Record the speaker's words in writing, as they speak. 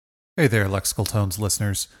Hey there, Lexical Tones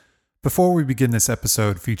listeners. Before we begin this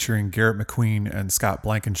episode featuring Garrett McQueen and Scott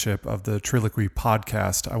Blankenship of the Triloquy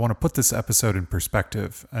podcast, I want to put this episode in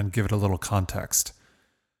perspective and give it a little context.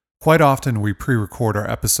 Quite often we pre-record our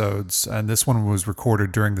episodes, and this one was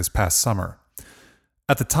recorded during this past summer.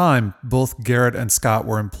 At the time, both Garrett and Scott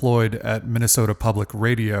were employed at Minnesota Public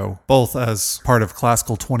Radio, both as part of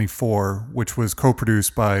Classical 24, which was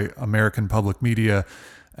co-produced by American Public Media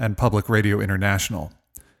and Public Radio International.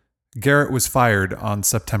 Garrett was fired on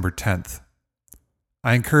September 10th.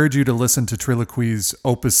 I encourage you to listen to Triloquy's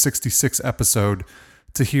Opus 66 episode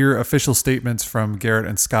to hear official statements from Garrett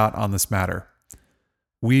and Scott on this matter.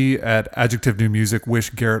 We at Adjective New Music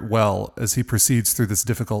wish Garrett well as he proceeds through this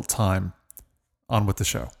difficult time. On with the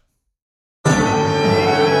show.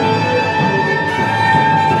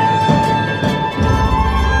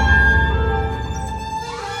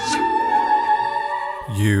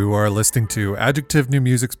 You are listening to Adjective New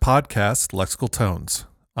Music's podcast, Lexical Tones.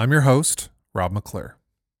 I'm your host, Rob McClure.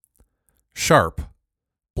 Sharp,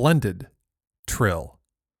 blended, trill.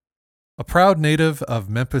 A proud native of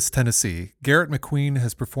Memphis, Tennessee, Garrett McQueen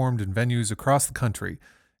has performed in venues across the country,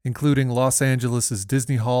 including Los Angeles'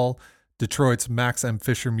 Disney Hall, Detroit's Max M.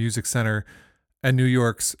 Fisher Music Center, and New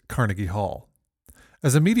York's Carnegie Hall.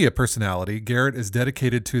 As a media personality, Garrett is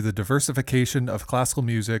dedicated to the diversification of classical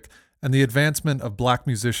music and the advancement of black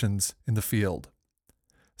musicians in the field.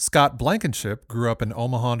 Scott Blankenship grew up in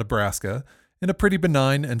Omaha, Nebraska, in a pretty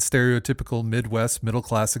benign and stereotypical Midwest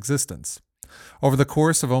middle-class existence. Over the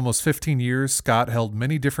course of almost 15 years, Scott held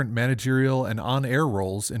many different managerial and on-air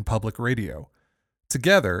roles in public radio.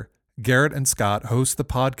 Together, Garrett and Scott host the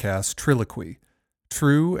podcast Triloquy,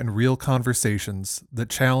 true and real conversations that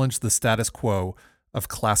challenge the status quo of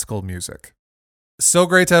classical music. So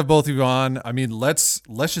great to have both of you on. I mean, let's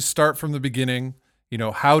just start from the beginning. You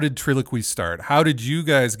know, how did Triloquy start? How did you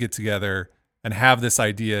guys get together and have this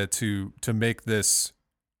idea to make this?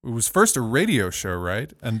 It was first a radio show,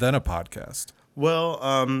 right? And then a podcast. Well,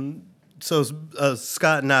 so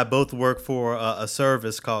Scott and I both work for a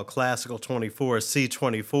service called Classical 24,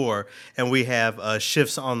 C24, and we have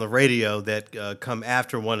shifts on the radio that come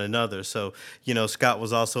after one another. So, you know, Scott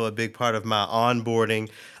was also a big part of my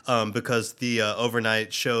onboarding because the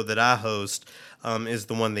overnight show that I host is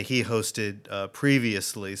the one that he hosted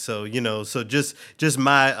previously. So, you know, so just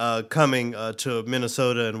my coming to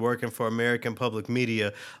Minnesota and working for American Public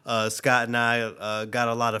Media, Scott and I got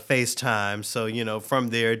a lot of FaceTime. So, you know, from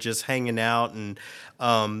there, just hanging out. And,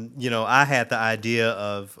 you know, I had the idea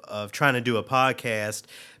of trying to do a podcast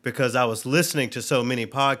because I was listening to so many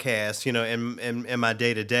podcasts, you know, in my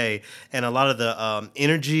day-to-day. And a lot of the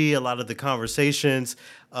energy, a lot of the conversations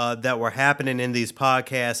that were happening in these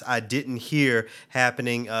podcasts, I didn't hear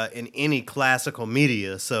happening in any classical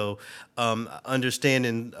media. So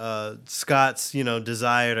understanding Scott's, you know,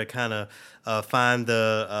 desire to kind of find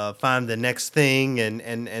the next thing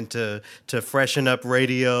and to freshen up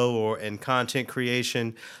radio and content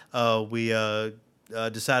creation, we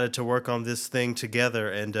decided to work on this thing together.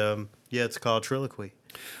 And yeah, it's called Triloquy.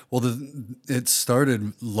 Well, it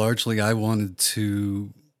started largely, I wanted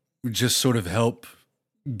to just sort of help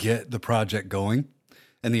get the project going.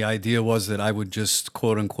 And the idea was that I would just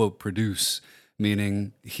quote unquote produce,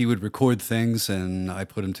 meaning he would record things and I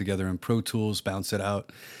put them together in Pro Tools, bounce it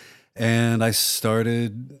out. And I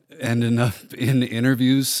started ending up in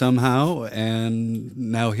interviews somehow. And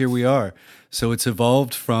now here we are. So it's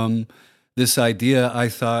evolved from this idea. I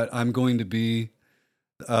thought I'm going to be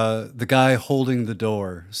the guy holding the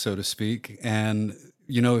door, so to speak. And,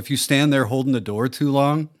 you know, if you stand there holding the door too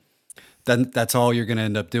long, then that's all you're going to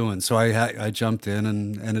end up doing. So I jumped in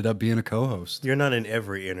and ended up being a co-host. You're not in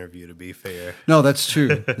every interview, to be fair. No, that's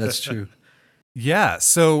true. That's true. Yeah.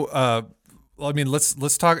 So, I mean,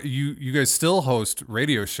 let's talk. You guys still host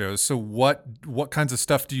radio shows. So what kinds of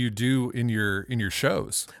stuff do you do in your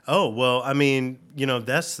shows? Oh, well, I mean, you know,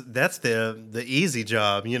 that's the easy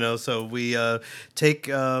job, you know. So we take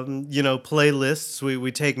you know, playlists.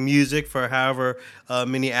 We take music for however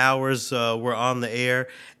many hours we're on the air,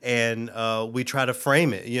 and we try to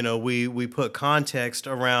frame it. You know, we put context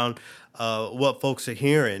around what folks are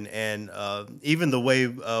hearing, and even the way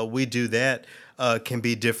we do that can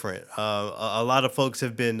be different. A lot of folks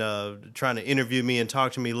have been trying to interview me and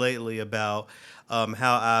talk to me lately about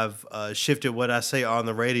how I've shifted what I say on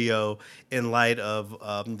the radio in light of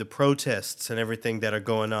the protests and everything that are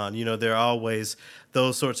going on. You know, there are always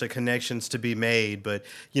those sorts of connections to be made. But,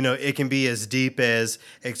 it can be as deep as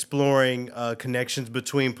exploring connections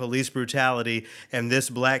between police brutality and this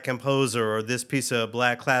black composer or this piece of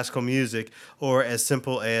black classical music, or as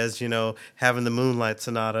simple as, having the Moonlight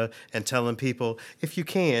Sonata and telling people, if you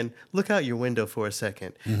can, look out your window for a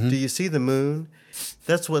second. Do you see the moon?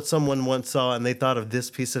 That's what someone once saw, and they thought of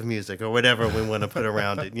this piece of music, or whatever we want to put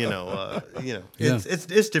around it.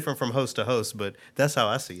 It's different from host to host, but that's how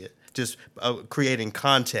I see it. Just creating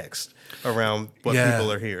context around what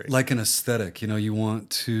people are hearing, like an aesthetic. You want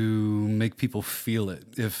to make people feel it.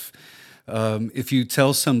 If you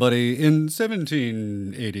tell somebody in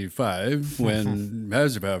 1785 when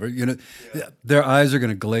their eyes are going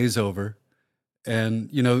to glaze over, and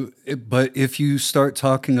but if you start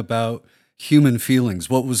talking about human feelings,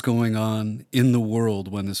 what was going on in the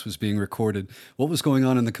world when this was being recorded, what was going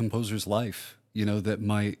on in the composer's life, that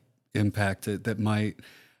might impact it, that might,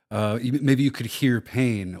 maybe you could hear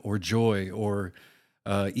pain or joy or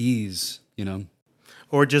ease,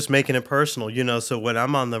 Or just making it personal, so when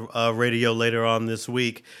I'm on the radio later on this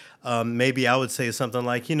week, maybe I would say something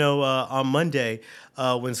like, on Monday,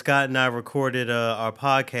 when Scott and I recorded our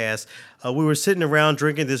podcast, we were sitting around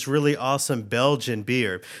drinking this really awesome Belgian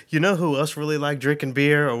beer. You know who else really liked drinking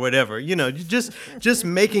beer or whatever? Just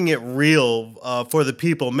making it real for the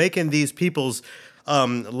people, making these people's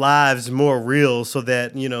lives more real, so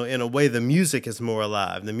that, in a way, the music is more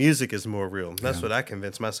alive. The music is more real. That's what I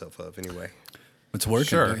convince myself of anyway. It's working,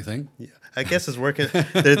 Sure. don't you think? Yeah, I guess it's working.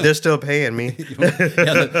 They're still paying me.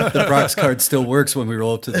 The Brock's card still works when we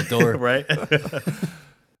roll up to the door. Right.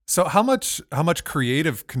 So how much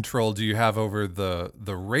creative control do you have over the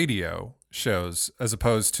radio shows, as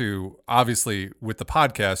opposed to, obviously, with the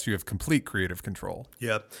podcast you have complete creative control?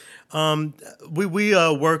 Yeah. We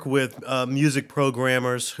work with music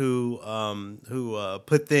programmers who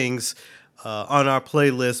put things on our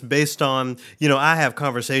playlist based on, I have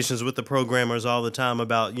conversations with the programmers all the time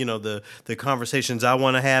about, the conversations I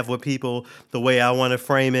want to have with people, the way I want to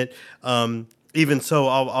frame it. Even so,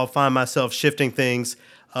 I'll find myself shifting things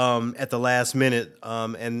at the last minute,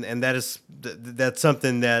 and that's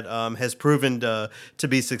something that has proven to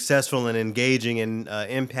be successful and engaging and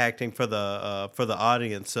impacting for the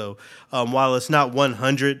audience. So while it's not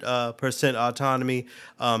 100% autonomy,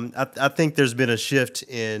 I think there's been a shift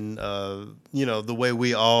in the way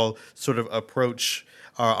we all sort of approach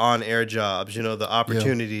our on-air jobs, the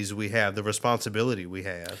opportunities we have, the responsibility we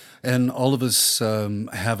have. And all of us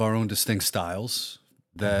have our own distinct styles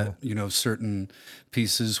that, certain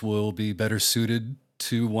pieces will be better suited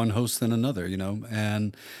to one host than another,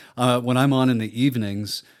 And when I'm on in the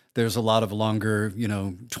evenings, there's a lot of longer,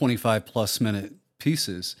 25 plus minute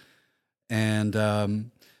pieces.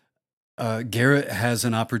 And Garrett has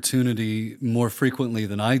an opportunity more frequently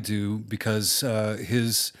than I do because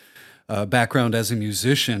his background as a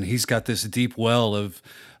musician, he's got this deep well of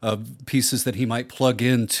pieces that he might plug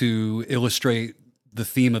in to illustrate the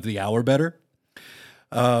theme of the hour better.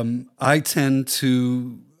 I tend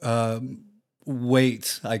to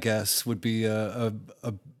wait, I guess, would be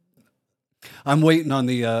I'm waiting on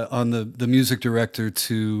the music director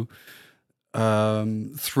to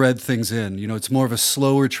thread things in. It's more of a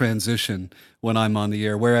slower transition when I'm on the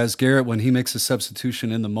air. Whereas Garrett, when he makes a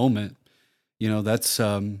substitution in the moment,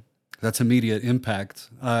 that's immediate impact.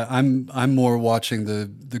 I'm more watching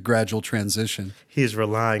the gradual transition. He's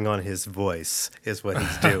relying on his voice, is what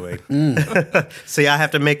he's doing. See, I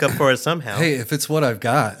have to make up for it somehow. Hey, if it's what I've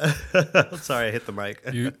got. Sorry, I hit the mic.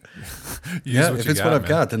 If it's what I've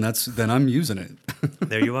got, then I'm using it.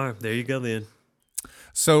 There you are. There you go then.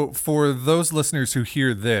 So for those listeners who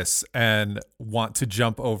hear this and want to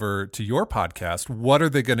jump over to your podcast, what are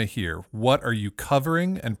they going to hear? What are you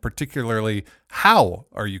covering? And particularly, how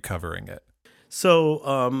are you covering it? So,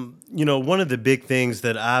 one of the big things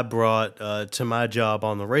that I brought to my job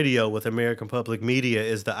on the radio with American Public Media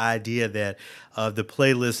is the idea that the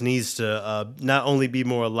playlist needs to not only be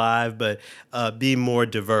more alive, but be more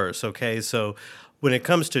diverse, okay? So when it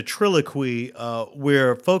comes to Trilloquy,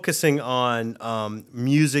 we're focusing on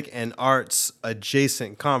music and arts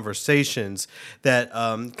adjacent conversations that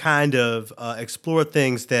kind of explore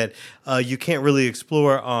things that you can't really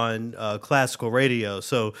explore on classical radio.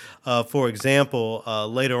 So, for example,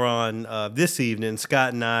 later on this evening,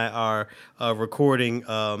 Scott and I are recording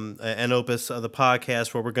an opus of the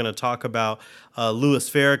podcast where we're going to talk about Louis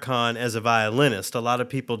Farrakhan as a violinist. A lot of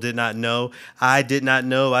people did not know. I did not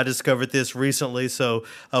know. I discovered this recently. So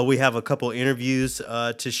we have a couple interviews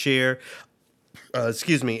to share.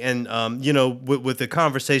 Excuse me, and with the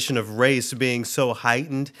conversation of race being so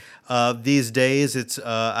heightened these days, it's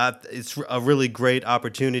a really great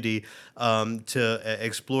opportunity to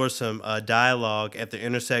explore some dialogue at the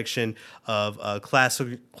intersection of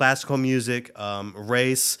classical music,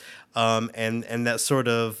 race, and that sort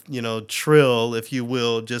of trill, if you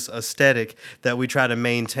will, just aesthetic that we try to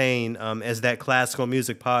maintain as that classical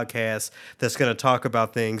music podcast that's going to talk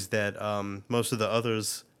about things that most of the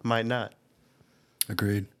others might not.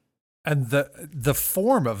 Agreed. And the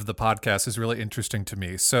form of the podcast is really interesting to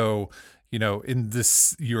me. So, in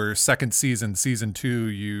this your second season, season 2,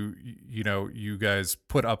 you guys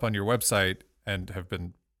put up on your website and have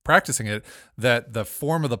been practicing it that the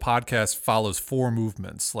form of the podcast follows 4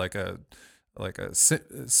 movements, like a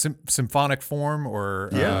symphonic form, or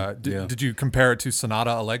did you compare it to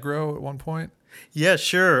Sonata Allegro at one point? Yeah,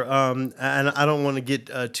 sure. And I don't want to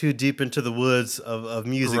get too deep into the woods of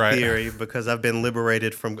music theory because I've been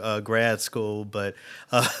liberated from grad school. But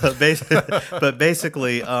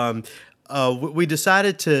basically, we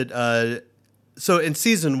decided to. So in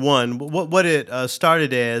season 1, what it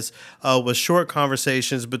started as was short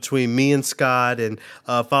conversations between me and Scott, and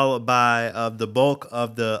followed by the bulk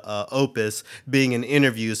of the opus being an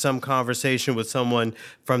interview, some conversation with someone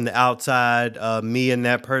from the outside, me and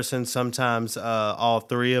that person, sometimes all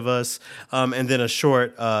 3 of us, and then a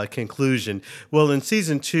short conclusion. Well, in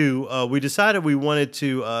season 2, we decided we wanted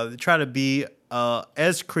to try to be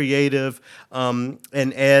as creative and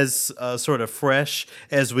as sort of fresh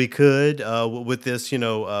as we could with this,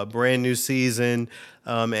 brand new season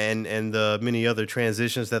and the many other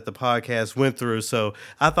transitions that the podcast went through. So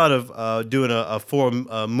I thought of doing a 4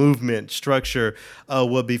 movement structure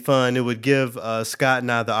would be fun. It would give Scott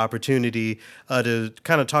and I the opportunity to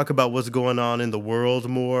kind of talk about what's going on in the world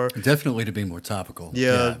more. Definitely to be more topical.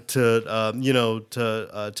 Yeah.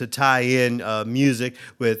 To tie in music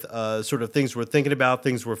with sort of things we're thinking about,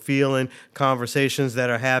 things we're feeling, conversations that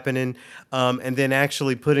are happening, and then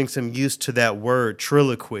actually putting some use to that word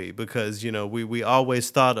triloquy, because we always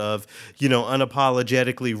thought of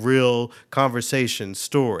unapologetically real conversation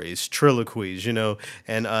stories, triloquies,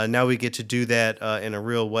 and now we get to do that in a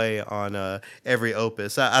real way on every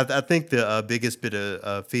opus. I think the biggest bit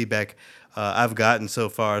of feedback I've gotten so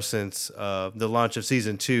far since the launch of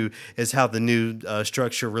season 2 is how the new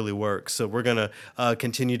structure really works. So we're going to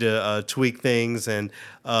continue to tweak things and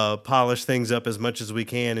polish things up as much as we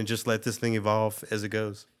can, and just let this thing evolve as it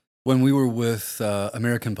goes. When we were with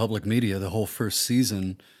American Public Media, the whole first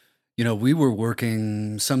season, we were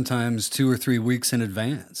working sometimes 2 or 3 weeks in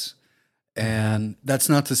advance. And that's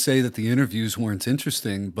not to say that the interviews weren't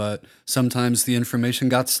interesting, but sometimes the information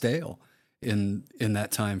got stale in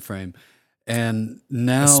that time frame. And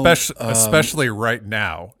now, especially right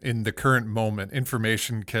now, in the current moment,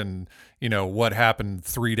 information can, what happened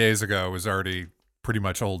 3 days ago is already pretty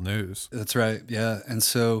much old news. That's right. Yeah. And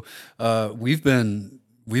so we've been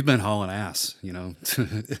hauling ass,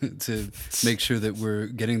 to make sure that we're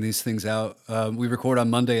getting these things out. We record on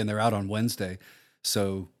Monday and they're out on Wednesday.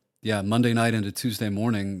 So yeah, Monday night into Tuesday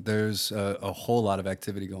morning, there's a whole lot of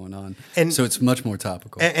activity going on. And so it's much more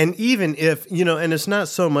topical. And even if, and it's not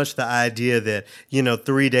so much the idea that,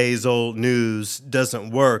 3 days old news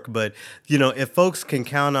doesn't work, but, if folks can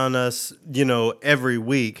count on us, every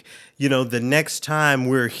week, the next time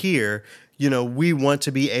we're here, we want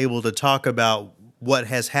to be able to talk about what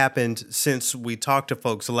has happened since we talked to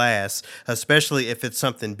folks last, especially if it's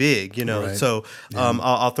something big, Right. So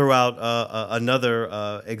I'll throw out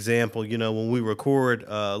another example. When we record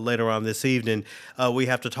later on this evening, we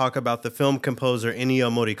have to talk about the film composer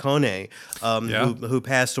Ennio Morricone, who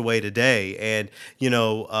passed away today. And,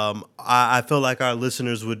 I feel like our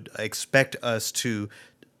listeners would expect us to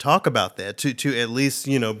talk about that, to at least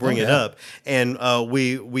bring it up, and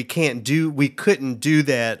we couldn't do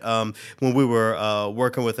that when we were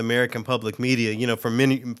working with American Public Media, for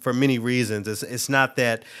many reasons. It's not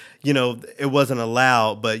that it wasn't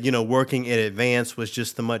allowed, but working in advance was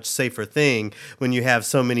just the much safer thing when you have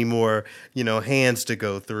so many more hands to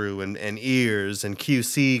go through, and ears and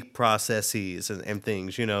QC processes and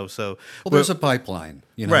things. So there's a pipeline.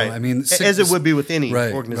 Right. I mean, as it would be with any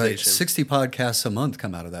right, organization. Right. 60 podcasts a month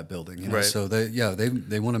come out of that building. Right. So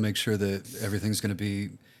they want to make sure that everything's going to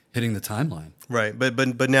be hitting the timeline. Right.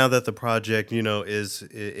 But now that the project,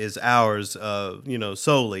 is ours,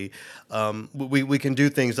 solely, we can do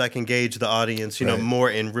things like engage the audience,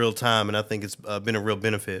 more in real time. And I think it's been a real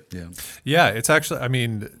benefit. Yeah. Yeah. It's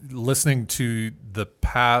actually, listening to the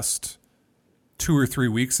past 2 or 3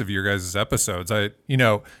 weeks of your guys' episodes.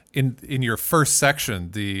 In your first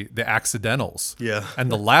section, the accidentals, Yeah.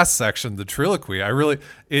 and the last section, the triloquy.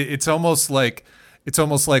 It's almost like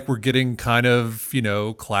we're getting kind of,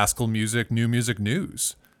 classical music, new music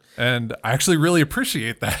news. And I actually really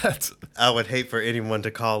appreciate that. I would hate for anyone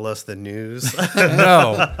to call us the news.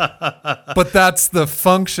 No, but that's the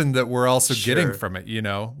function that we're also getting Sure. from it, and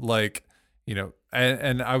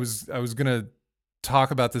I was going to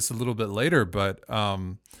talk about this a little bit later, but,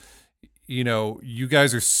 you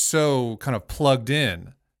guys are so kind of plugged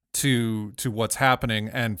in to what's happening.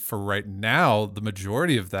 And for right now, the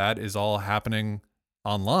majority of that is all happening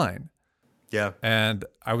online. Yeah. And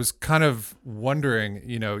I was kind of wondering,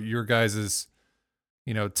 your guys's,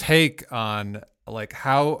 take on like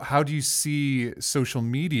how do you see social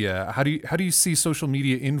media? How do you see social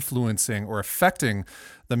media influencing or affecting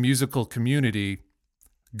the musical community?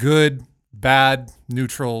 Good, bad,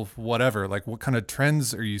 neutral, whatever. Like, what kind of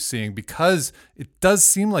trends are you seeing? Because it does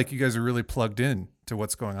seem like you guys are really plugged in to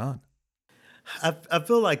what's going on. I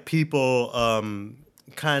feel like people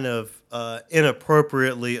kind of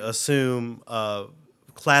inappropriately assume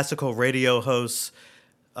classical radio hosts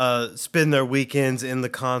spend their weekends in the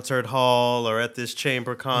concert hall or at this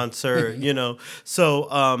chamber concert, So,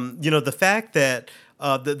 the fact that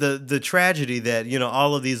the tragedy that,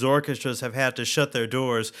 all of these orchestras have had to shut their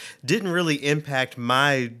doors didn't really impact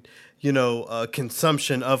my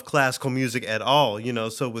consumption of classical music at all,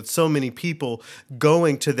 so with so many people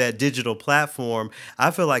going to that digital platform, I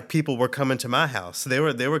feel like people were coming to my house. They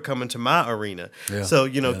were coming to my arena. Yeah, So,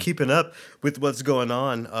 yeah. keeping up with what's going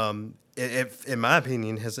on, in my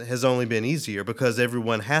opinion, has only been easier because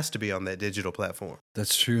everyone has to be on that digital platform.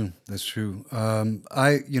 That's true. That's true.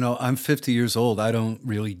 I'm 50 years old. I don't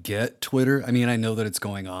really get Twitter. I mean, I know that it's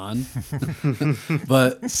going on,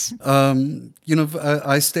 but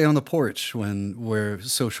I stay on the porch where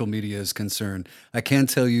social media is concerned. I can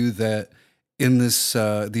tell you that in these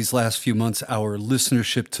last few months, our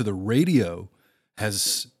listenership to the radio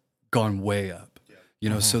has gone way up.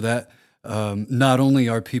 So that not only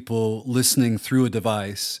are people listening through a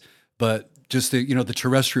device, but just the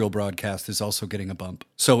terrestrial broadcast is also getting a bump.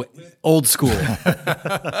 So old school. Hey,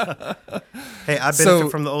 I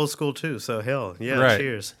benefit from the old school too. So hell, yeah, Right.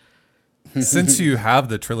 cheers. Since you have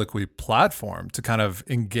the Triloquy platform to kind of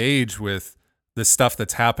engage with the stuff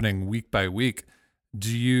that's happening week by week,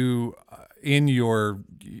 do you, in your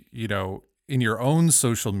own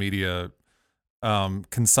social media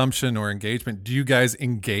consumption or engagement, do you guys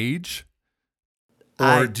engage?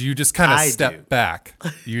 Or do you just kind of I step do. back?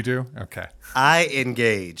 You do? Okay. I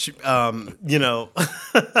engage.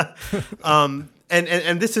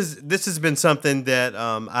 And this has been something that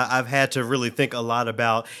I've had to really think a lot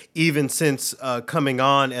about, even since coming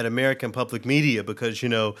on at American Public Media, because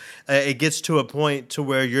it gets to a point to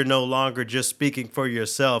where you're no longer just speaking for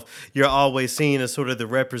yourself. You're always seen as sort of the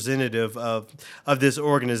representative of this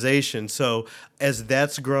organization. So as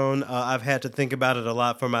that's grown, I've had to think about it a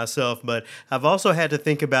lot for myself, but I've also had to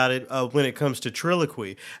think about it when it comes to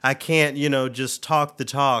Triloquy. I can't, just talk the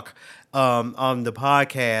talk on the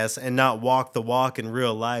podcast and not walk the walk in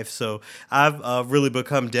real life. So I've really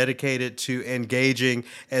become dedicated to engaging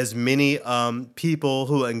as many people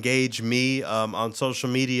who engage me on social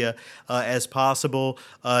media as possible,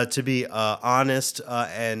 to be honest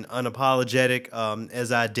and unapologetic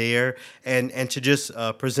as I dare, and to just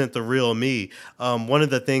present the real me. One of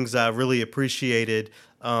the things I really appreciated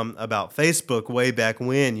about Facebook way back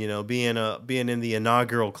when, being in the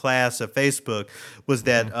inaugural class of Facebook, was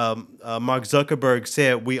that Mark Zuckerberg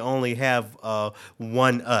said we only have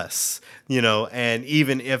one us, and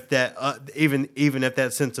even if that even if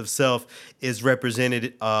that sense of self is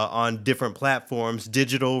represented on different platforms,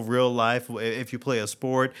 digital, real life, if you play a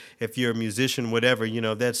sport, if you're a musician, whatever,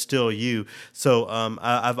 that's still you. So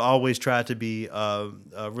I've always tried to be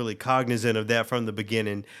really cognizant of that from the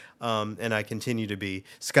beginning. And I continue to be.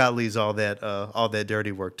 Scott leaves all that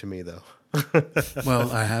dirty work to me, though.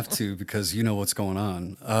 Well, I have to, because you know what's going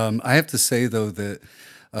on. I have to say, though, that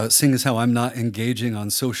seeing as how I'm not engaging on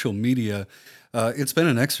social media, it's been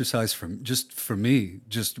an exercise for me,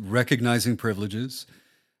 just recognizing privileges,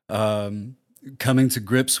 coming to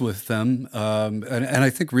grips with them, and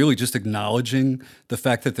I think really just acknowledging the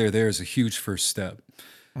fact that they're there is a huge first step.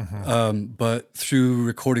 But through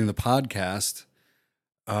recording the podcast,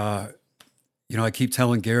 I keep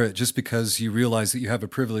telling Garrett, just because you realize that you have a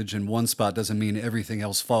privilege in one spot doesn't mean everything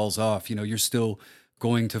else falls off. You're still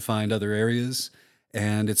going to find other areas,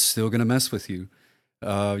 and it's still going to mess with you.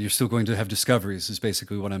 You're still going to have discoveries, is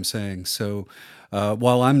basically what I'm saying. So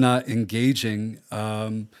while I'm not engaging,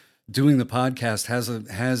 doing the podcast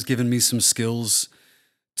has given me some skills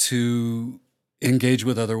to engage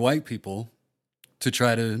with other white people to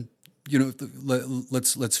try to,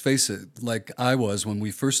 let's face it, like I was when we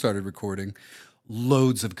first started recording,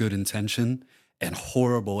 loads of good intention and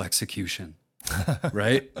horrible execution.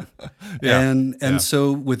 Right. Yeah. And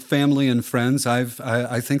so with family and friends,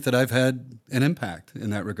 I think that I've had an impact in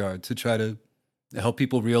that regard to try to help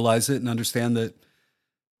people realize it and understand that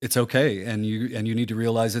it's okay. And you need to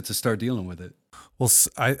realize it to start dealing with it. Well,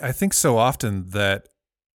 I think so often that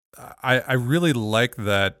I really like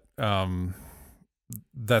that,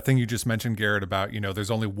 that thing you just mentioned, Garrett, about,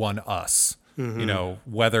 there's only one us,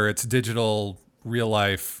 whether it's digital, real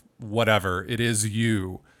life, whatever, it is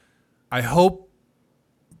you. I hope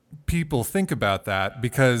people think about that,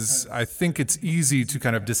 because I think it's easy to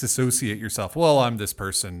kind of disassociate yourself. Well, I'm this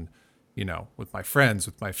person, with my friends,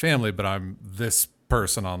 with my family, but I'm this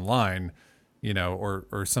person online,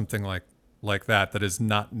 or something like that is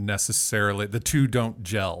not necessarily, the two don't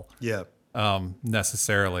gel. Yeah.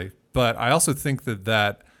 Necessarily. But I also think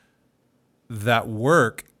that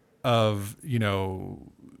work of,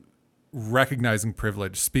 recognizing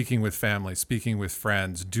privilege, speaking with family, speaking with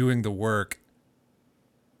friends, doing the work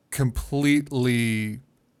completely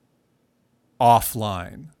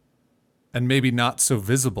offline and maybe not so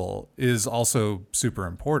visible is also super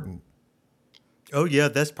important. Oh yeah,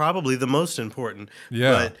 that's probably the most important.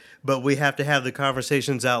 Yeah. But we have to have the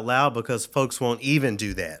conversations out loud, because folks won't even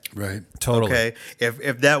do that. Right. Totally. Okay.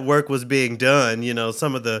 If that work was being done,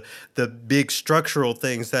 some of the big structural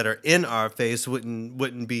things that are in our face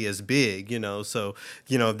wouldn't be as big. So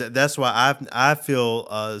that's why I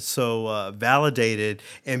feel so validated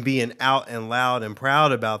in being out and loud and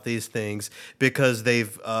proud about these things, because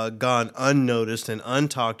they've gone unnoticed and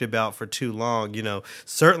untalked about for too long.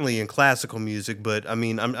 Certainly in classical music, but I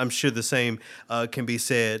mean I'm sure the same can be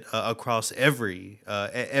said across every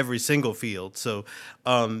single field. So,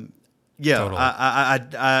 yeah, Totally.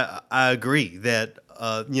 I agree that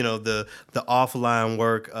the offline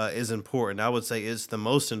work is important. I would say it's the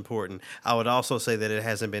most important. I would also say that it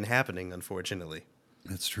hasn't been happening, unfortunately.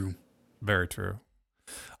 That's true. Very true.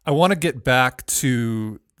 I want to get back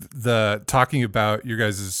to the talking about your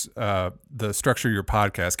guys' the structure of your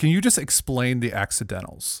podcast. Can you just explain the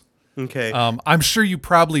accidentals? Okay. I'm sure you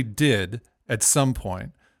probably did at some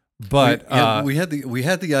point, but we had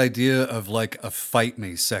the idea of like a fight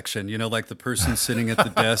me section, like the person sitting at the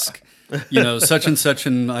desk, such and such,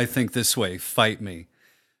 and I think this way, fight me.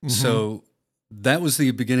 Mm-hmm. So that was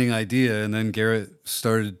the beginning idea, and then Garrett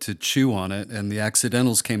started to chew on it, and the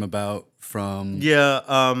accidentals came about from.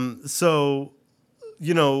 Yeah. So,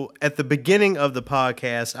 at the beginning of the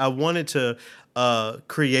podcast, I wanted to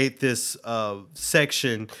create this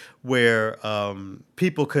section where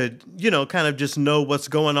people could, kind of just know what's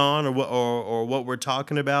going on or what we're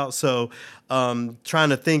talking about. So trying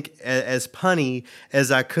to think as punny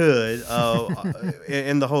as I could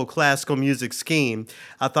in the whole classical music scheme,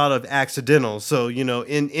 I thought of accidentals. So,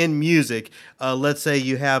 in music, let's say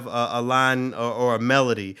you have a line or a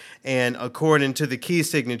melody, and according to the key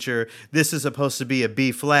signature, this is supposed to be a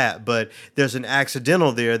B flat, but there's an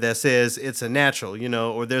accidental there that says it's a natural,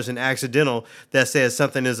 or there's an accidental that says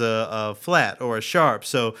something is a flat or a sharp.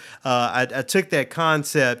 So I took that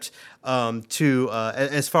concept to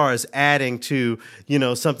as far as adding to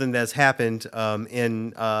something that's happened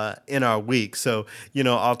in our week. So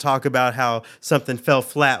I'll talk about how something fell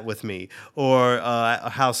flat with me, or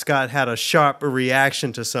how Scott had a sharp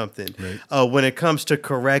reaction to something. Right. When it comes to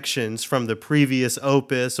corrections from the previous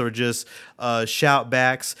opus or just shout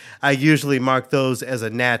backs, I usually mark those as a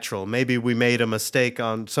natural. Maybe we made a mistake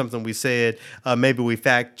on something we said. Maybe we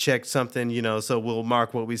fact checked something. So we'll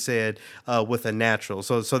mark what we said with a natural.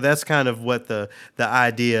 So that's kind of what the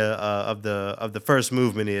idea of the first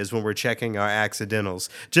movement is when we're checking our accidentals.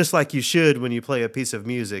 Just like you should when you play a piece of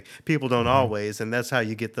music. People don't always, and that's how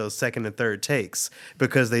you get those second and third takes,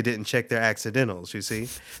 because they didn't check their accidentals. You see,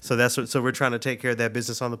 so we're trying to take care of that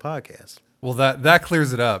business on the podcast. Well, that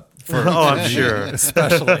clears it up. For I'm sure,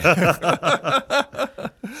 especially.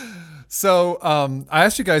 So I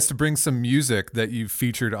asked you guys to bring some music that you've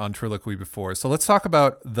featured on Trilloquy before. So let's talk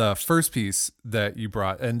about the first piece that you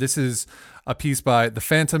brought. And this is a piece by The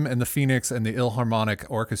Phantom and the Phoenix and the Ilharmonic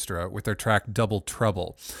Orchestra with their track Double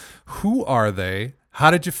Trouble. Who are they?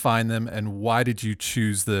 How did you find them? And why did you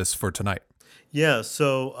choose this for tonight? Yeah,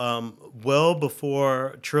 so well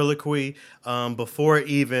before Triloquy, before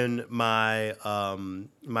even my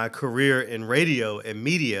career in radio and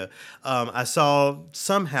media, I saw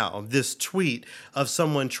somehow this tweet of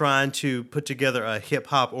someone trying to put together a hip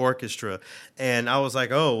hop orchestra, and I was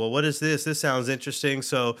like, oh, well, what is this? This sounds interesting.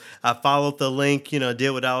 So I followed the link,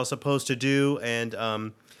 did what I was supposed to do,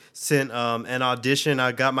 and sent an audition.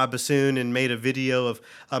 I got my bassoon and made a video of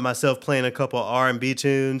myself playing a couple R&B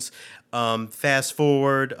tunes. Fast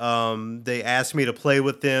forward, they asked me to play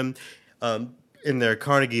with them in their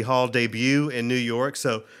Carnegie Hall debut in New York.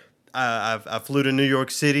 So I flew to New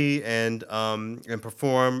York City and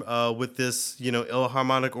performed with this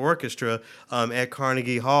Philharmonic Orchestra at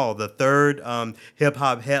Carnegie Hall, the third hip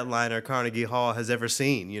hop headliner Carnegie Hall has ever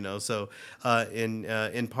seen. So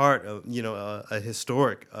in part a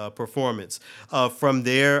historic performance. From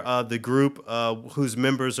there, the group whose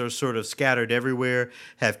members are sort of scattered everywhere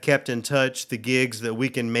have kept in touch. The gigs that we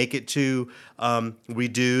can make it to, we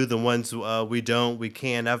do. The ones we don't, we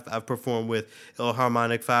can. I've performed with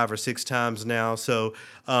Philharmonic 5 or 6 times now. So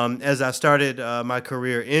as I started my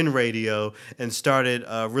career in radio and started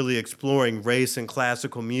really exploring race and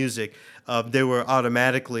classical music, they were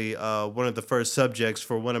automatically one of the first subjects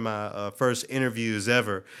for one of my first interviews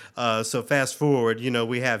ever. So fast forward,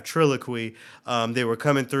 we have Triloquy. They were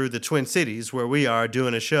coming through the Twin Cities where we are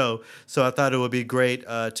doing a show. So I thought it would be great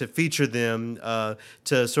to feature them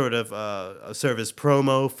to sort of serve as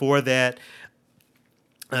promo for that.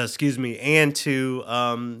 And to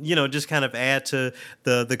just kind of add to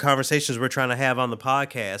the conversations we're trying to have on the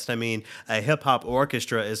podcast. I mean, a hip hop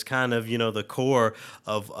orchestra is kind of the core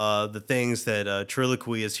of the things that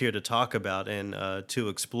Triloquy is here to talk about and to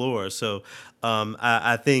explore. So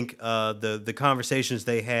I think the conversations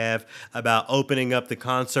they have about opening up the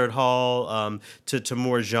concert hall to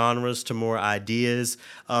more genres, to more ideas,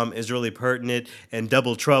 is really pertinent. And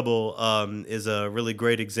Double Trouble is a really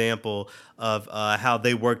great example of how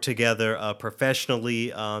they work together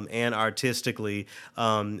professionally and artistically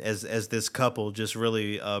as this couple, just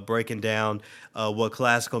really breaking down what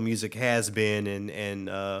classical music has been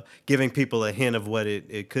and giving people a hint of what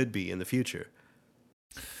it could be in the future.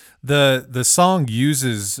 The song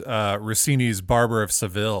uses Rossini's Barber of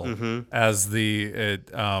Seville as the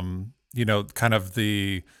kind of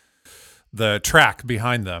the track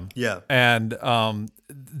behind them. Yeah. And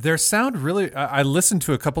their sound really, I listened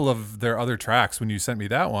to a couple of their other tracks when you sent me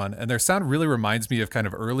that one, and their sound really reminds me of kind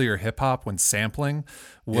of earlier hip hop when sampling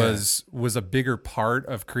was a bigger part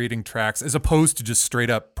of creating tracks as opposed to just straight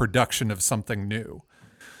up production of something new.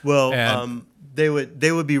 Well, they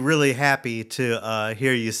would be really happy to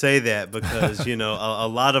hear you say that because a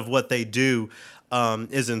lot of what they do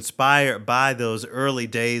is inspired by those early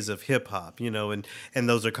days of hip hop, and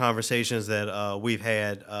those are conversations that we've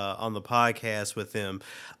had on the podcast with them.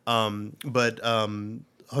 Hold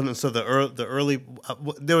on, so the early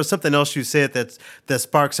there was something else you said that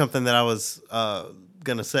sparked something that I was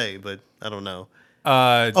gonna say, but I don't know.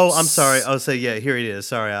 I'm sorry. I'll say, yeah, here it is.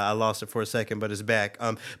 Sorry, I lost it for a second, but it's back.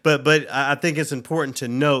 But I think it's important to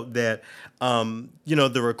note that,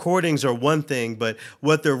 the recordings are one thing, but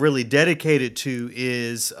what they're really dedicated to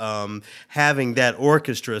is having that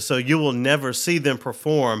orchestra. So you will never see them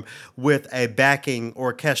perform with a backing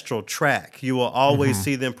orchestral track. You will always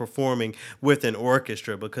see them performing with an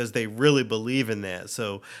orchestra because they really believe in that.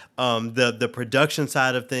 So the production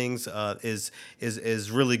side of things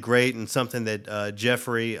is really great and something that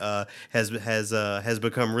Jeffrey has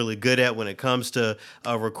become really good at when it comes to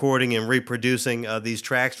recording and reproducing these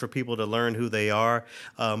tracks for people to learn who they are.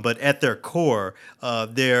 But at their core,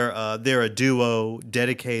 they're a duo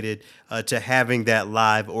dedicated to having that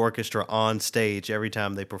live orchestra on stage every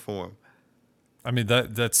time they perform. I mean,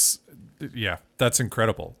 that's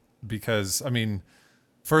incredible because, I mean,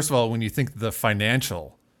 first of all, when you think the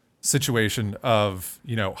financial situation of,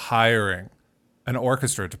 hiring an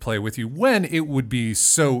orchestra to play with you when it would be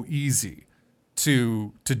so easy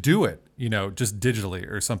to do it, just digitally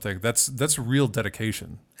or something. That's real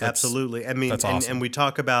dedication. Absolutely. I mean, that's awesome. And we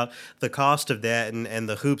talk about the cost of that and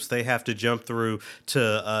the hoops they have to jump through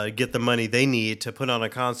to get the money they need to put on a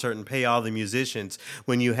concert and pay all the musicians.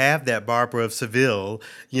 When you have that Barber of Seville,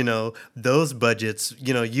 those budgets,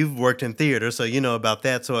 you've worked in theater, so you know about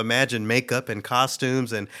that. So imagine makeup and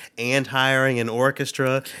costumes and hiring an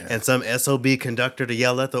orchestra and some SOB conductor to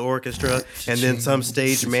yell at the orchestra and then some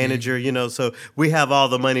stage manager, so we have all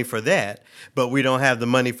the money for that, but we don't have the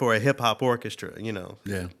money for a hip hop orchestra,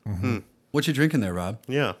 Yeah. Mm-hmm. What you drinking there, Rob?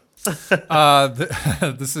 Yeah.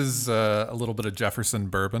 This is a little bit of Jefferson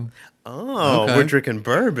bourbon. Oh, Okay. we're drinking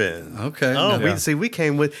bourbon. Okay. Oh, Yeah. we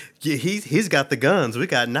came with. He's got the guns. We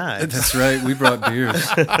got knives. That's right. We brought beers.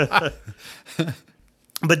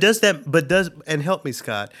 And help me,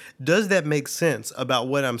 Scott, does that make sense about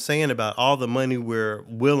what I'm saying about all the money we're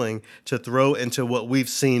willing to throw into what we've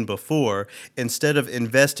seen before instead of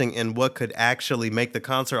investing in what could actually make the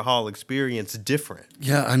concert hall experience different?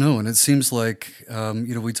 Yeah, I know. And it seems like,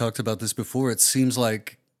 we talked about this before. It seems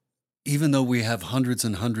like even though we have hundreds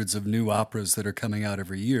and hundreds of new operas that are coming out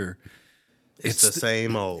every year, It's the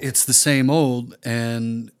same old. It's the same old.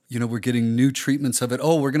 And, we're getting new treatments of it.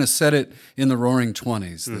 Oh, we're going to set it in the Roaring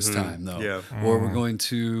 20s this time, though. Yeah. Or we're going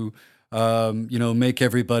to, make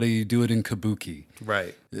everybody do it in kabuki.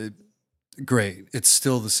 Right. Great. It's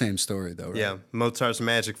still the same story, though, right? Yeah, Mozart's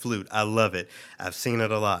Magic Flute. I love it. I've seen it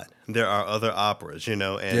a lot. There are other operas, and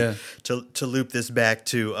Yeah. to loop this back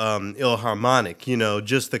to Philharmonic,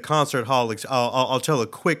 just the concert hall. I'll tell a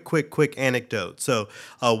quick anecdote. So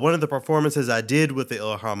one of the performances I did with the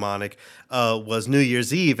Philharmonic was New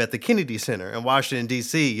Year's Eve at the Kennedy Center in Washington,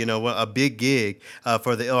 D.C., a big gig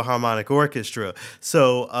for the Philharmonic Orchestra.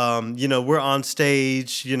 So, we're on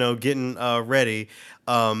stage, getting ready.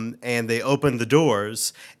 And they open the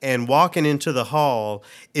doors, and walking into the hall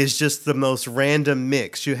is just the most random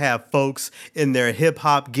mix. You have folks in their hip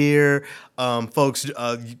hop gear, folks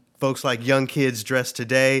like young kids dressed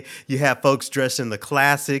today. You have folks dressed in the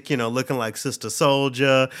classic, looking like Sister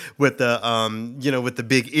Souljah with the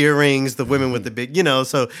big earrings, the women with the big,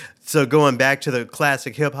 so going back to the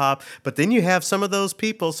classic hip hop. But then you have some of those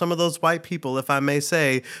white people, if I may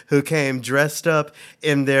say, who came dressed up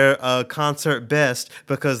in their concert best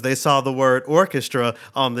because they saw the word orchestra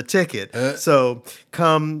on the ticket. So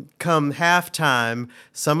come halftime,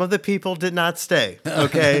 some of the people did not stay,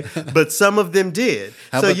 okay? But some of them did.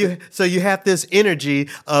 So you have this energy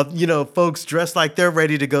of, folks dressed like they're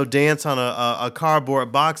ready to go dance on a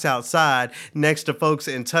cardboard box outside next to folks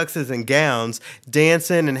in tuxes and gowns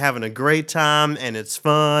dancing and having a great time, and it's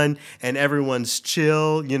fun and everyone's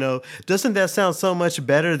chill. Doesn't that sound so much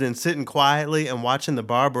better than sitting quietly and watching The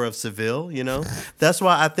Barber of Seville? That's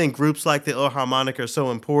why I think groups like the Philharmonic are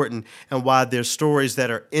so important, and why there's stories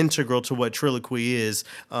that are integral to what Triloquy is,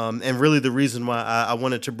 and really the reason why I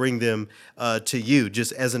wanted to bring them to you,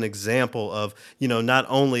 just as an example of, not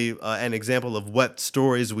only an example of what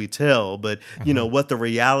stories we tell, but, what the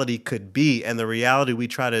reality could be, and the reality we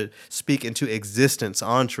try to speak into existence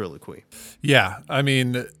on Triloquy. Yeah, I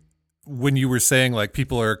mean, when you were saying like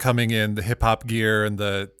people are coming in the hip hop gear and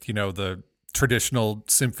the traditional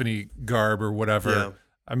symphony garb or whatever, Yeah.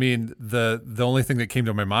 I mean, the only thing that came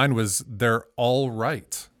to my mind was they're all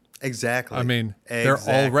right. Exactly. I mean, they're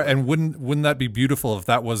all right. And wouldn't that be beautiful if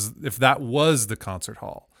that was the concert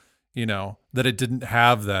hall, that it didn't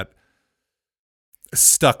have that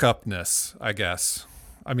stuck upness, I guess.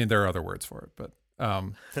 I mean, there are other words for it, but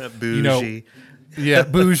bougie. Yeah,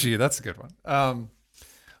 bougie. That's a good one.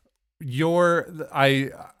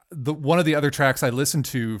 One of the other tracks I listened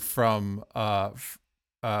to from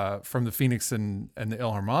the Phoenix and the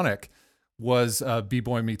Philharmonic was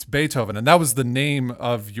B-Boy Meets Beethoven, and that was the name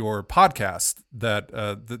of your podcast.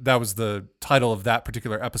 That was the title of that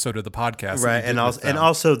particular episode of the podcast, Right, and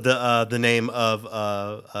also the name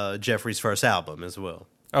of Jeffrey's first album as well.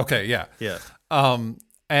 Okay, yeah.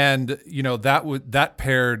 And that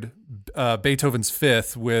paired Beethoven's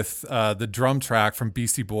Fifth with the drum track from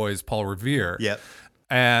Beastie Boys' Paul Revere. Yep.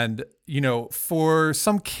 And, for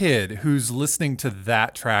some kid who's listening to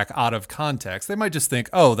that track out of context, they might just think,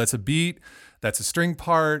 oh, that's a beat, that's a string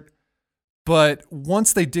part. But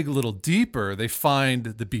once they dig a little deeper, they find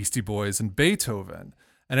the Beastie Boys and Beethoven.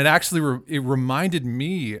 And it actually it reminded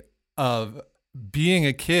me of being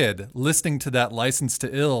a kid listening to that License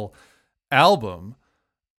to Ill album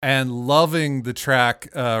and loving the track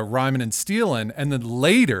Rhymin' and Stealin', and then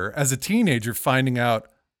later as a teenager finding out,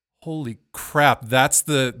 holy crap, that's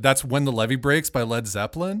When the Levee Breaks by Led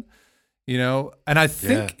Zeppelin, and I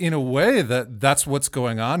think in a way that's what's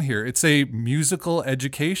going on here. It's a musical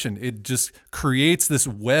education. It just creates this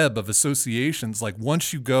web of associations. Like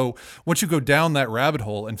once you go down that rabbit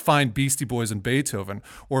hole and find Beastie Boys and Beethoven,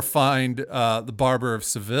 or find the Barber of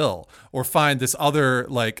Seville, or find this other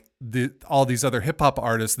all these other hip hop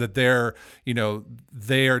artists that they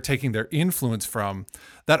are taking their influence from,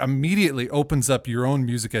 that immediately opens up your own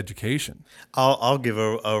music education. I'll give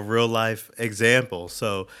a real life example.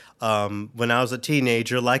 So when I was a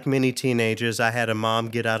teenager, like many teenagers, I had a mom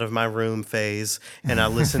get out of my room phase, and I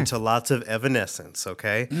listened to lots of Evanescence,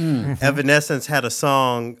 okay? Mm-hmm. Evanescence had a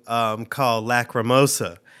song called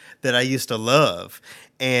Lacrimosa that I used to love.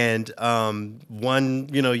 And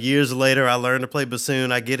years later, I learned to play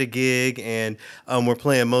bassoon. I get a gig, and we're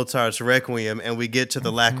playing Mozart's Requiem, and we get to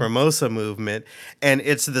the Lacrimosa movement, and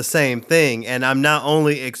it's the same thing. And I'm not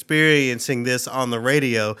only experiencing this on the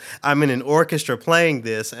radio, I'm in an orchestra playing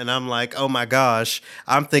this, and I'm like, oh my gosh,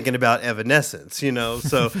 I'm thinking about Evanescence,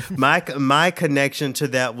 So my connection to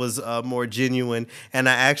that was more genuine, and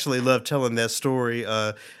I actually love telling that story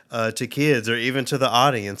to kids or even to the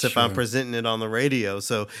audience if I'm presenting it on the radio.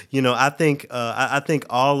 So, I think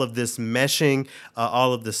all of this meshing,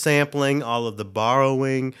 all of the sampling, all of the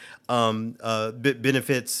borrowing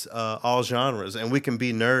benefits all genres. And we can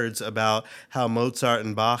be nerds about how Mozart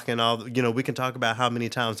and Bach and all, we can talk about how many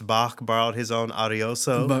times Bach borrowed his own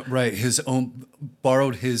arioso. But,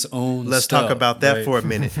 borrowed his own Let's stuff, talk about that for a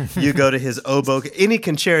minute. You go to his oboe, any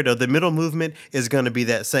concerto, the middle movement is going to be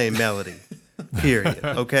that same melody. Period.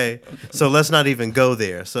 Okay. So let's not even go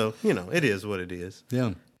there. So, it is what it is.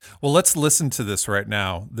 Yeah. Well, let's listen to this right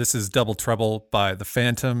now. This is Double Trouble by the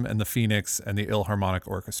Phantom and the Phoenix and the Ilharmonic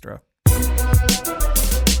Orchestra.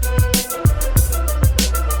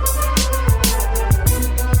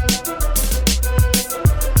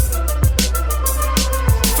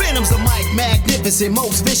 Magnificent,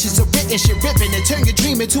 most vicious, are written shit ripping and turn your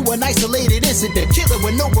dream into an isolated incident. Killer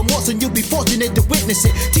with no remorse, and you'll be fortunate to witness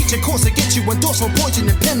it. Teach a course to get you endorsed for poison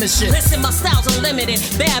and penmanship. Listen, my style's unlimited.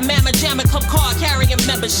 Bad mamma jammer, club card carrying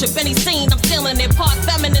membership. Any scene, I'm stealing it. Part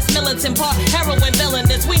feminist, militant, part heroin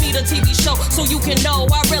villainous. We need a TV show so you can know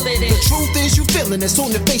how real it is. The truth is, you feeling it's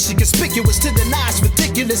on the face, you conspicuous to deny it's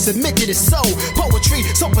ridiculous. Admit that it's so. Poetry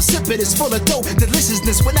so precipitous, full of dope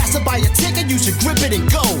deliciousness. When asked to buy a ticket, you should grip it and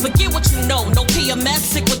go. Forget what you know, no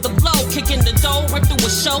PMS, sick with the flow, kicking the dough, rip through a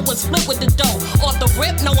show and split with the dough. Off the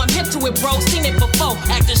rip, no, I'm hip to it, bro, seen it before.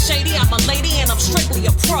 Acting shady, I'm a lady and I'm strictly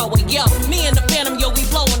a pro. And yo, me and the Phantom, yo, we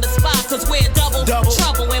blowing the spot, cause we're double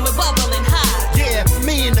trouble and we're bubbling high. Yeah,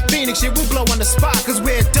 me and the Phoenix, yeah, we blowing the spot, cause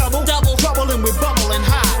we're double trouble and we're bubbling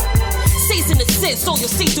high. Cease and desist, so you'll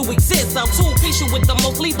see to exist. I'm too patient with the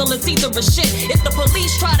most lethal, it's either a shit. If the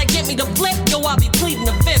police try to get me to flip, yo, I'll be pleading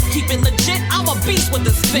the fifth. Keep it legit, I'm a beast with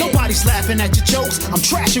the spit. Nobody's laughing at your jokes, I'm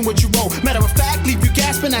trashing what you wrote. Matter of fact, leave you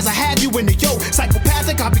gasping as I have you in the yoke.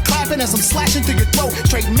 Psychopathic, I'll be clapping as I'm slashing through your throat.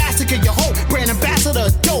 Straight massacre your whole brand ambassador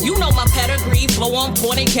dope. You know my pedigree, flow on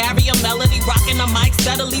point and carry a melody. Rocking the mic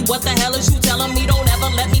steadily, what the hell is you telling me? Don't ever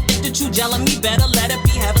let me think that you gelling me. Better let it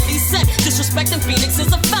be heavily set. Disrespecting Phoenix is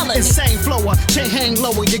a felony. Insane flower, chain hang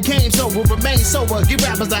lower, your game's over, remain sober. Give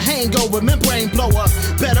rappers a hangover, membrane blower.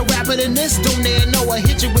 Better rapper than this, don't near know.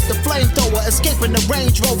 Hit you with the flamethrower, escaping the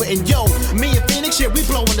Range Rover. And yo, me and Phoenix, yeah, we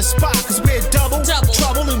blowing the spot, cause we're double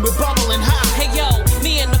trouble and we're bubbling high. Hey yo,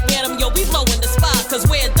 me and the Phantom, yo, we blowing the spot, cause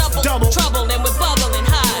we're double trouble and we're bubbling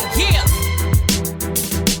high. Yeah.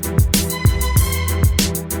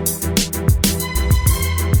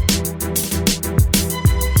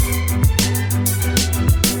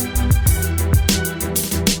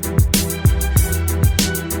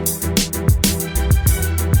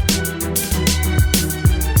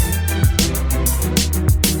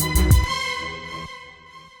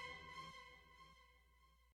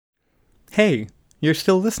 Hey, you're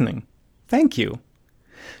still listening. Thank you.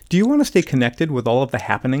 Do you want to stay connected with all of the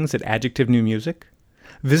happenings at Adjective New Music?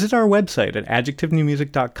 Visit our website at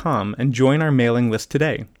adjectivenewmusic.com and join our mailing list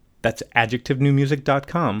today. That's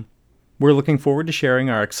adjectivenewmusic.com. We're looking forward to sharing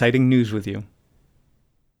our exciting news with you.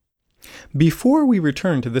 Before we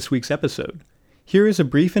return to this week's episode, here is a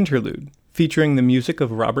brief interlude featuring the music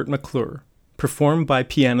of Robert McClure, performed by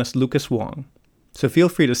pianist Lucas Wong. So feel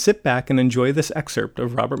free to sit back and enjoy this excerpt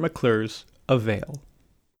of Robert McClure's A Veil.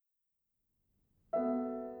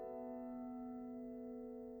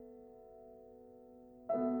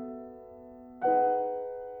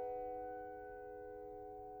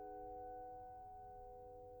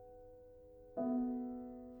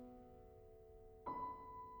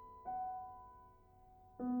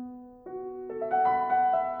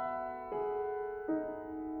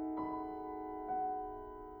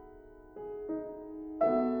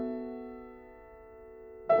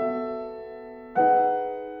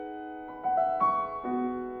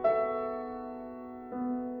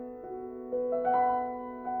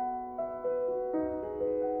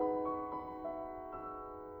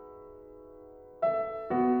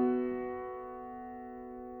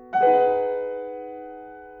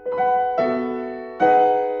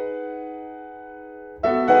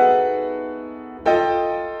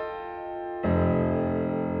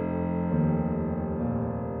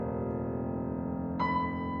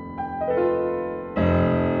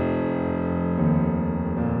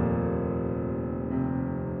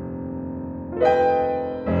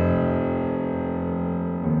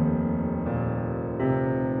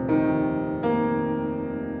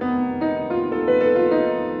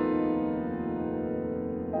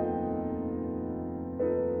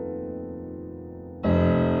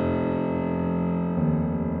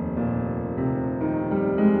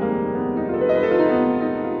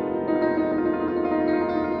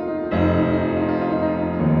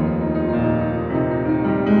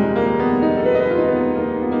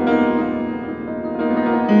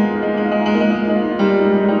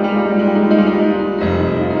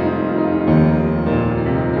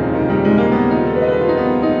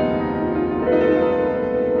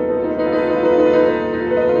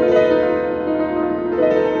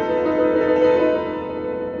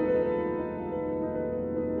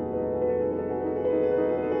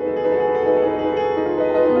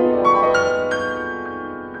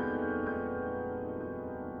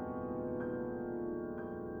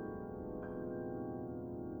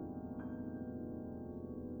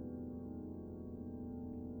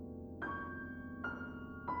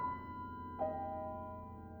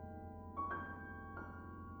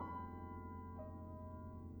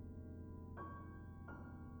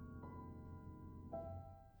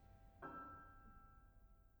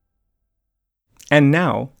 And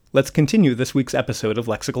now, let's continue this week's episode of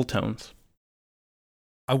Lexical Tones.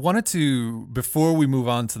 I wanted to, before we move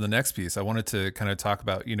on to the next piece, I wanted to kind of talk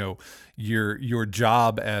about, your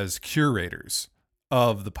job as curators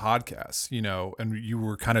of the podcast, and you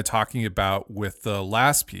were kind of talking about with the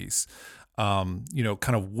last piece, kind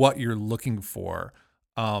of what you're looking for.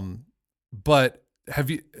 But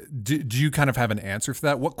do you kind of have an answer for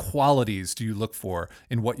that? What qualities do you look for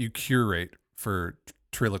in what you curate for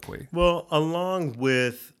Triloquy? Well, along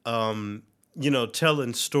with,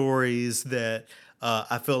 telling stories that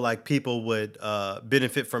I feel like people would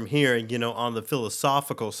benefit from hearing, on the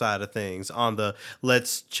philosophical side of things, on the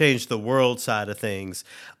let's change the world side of things.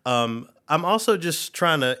 I'm also just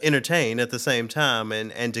trying to entertain at the same time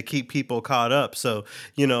and to keep people caught up. So,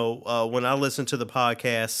 when I listen to the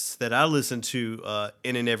podcasts that I listen to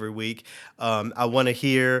in and every week, I want to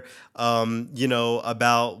hear,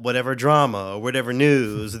 about whatever drama or whatever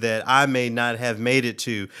news that I may not have made it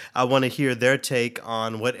to. I want to hear their take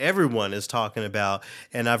on what everyone is talking about.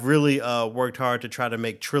 And I've really worked hard to try to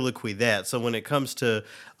make Triloquy that. So when it comes to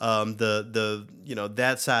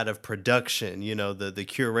that side of production, the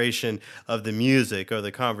curation of the music or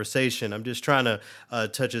the conversation, I'm just trying to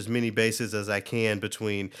touch as many bases as I can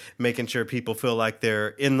between making sure people feel like they're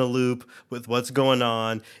in the loop with what's going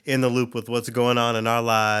on, in the loop with what's going on in our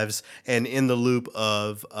lives, and in the loop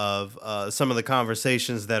of some of the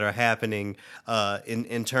conversations that are happening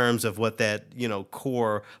in terms of what that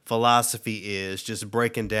core philosophy is, just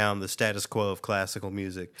breaking down the status quo of classical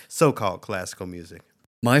music, so-called classical music.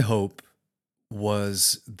 My hope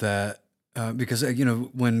was that because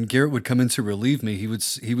when Garrett would come in to relieve me, he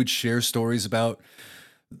would share stories about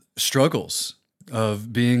struggles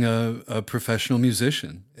of being a professional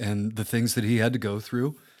musician and the things that he had to go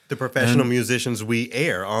through. The professional musicians we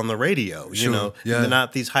air on the radio, Sure, yeah. They're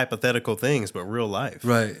not these hypothetical things, but real life.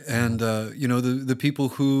 Right. And, the people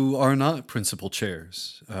who are not principal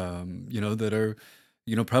chairs, that are,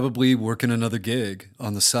 probably working another gig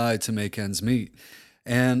on the side to make ends meet.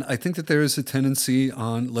 And I think that there is a tendency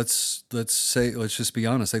on, let's just be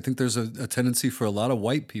honest, I think there's a tendency for a lot of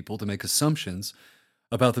white people to make assumptions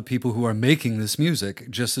about the people who are making this music,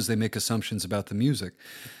 just as they make assumptions about the music.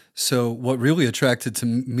 So what really attracted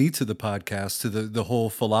me to the podcast, to the whole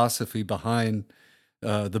philosophy behind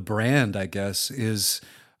the brand, I guess, is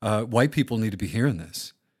white people need to be hearing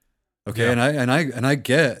this. Okay, Yeah. and I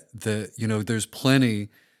get that there's plenty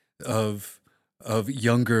of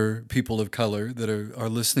younger people of color that are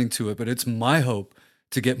listening to it, but it's my hope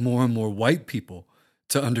to get more and more white people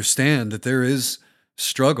to understand that there is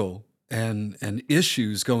struggle and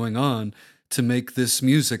issues going on to make this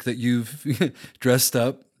music that you've dressed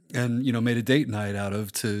up and made a date night out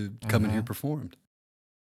of to come and hear performed.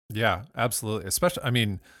 Yeah, absolutely.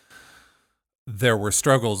 Especially, there were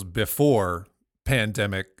struggles before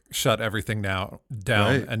pandemic shut everything down,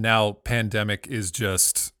 Right. and now pandemic is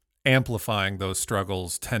just amplifying those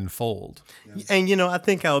struggles tenfold. And I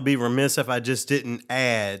think I would be remiss if I just didn't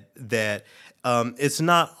add that it's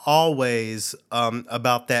not always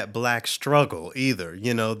about that black struggle either.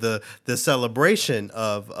 The celebration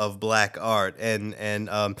of black art and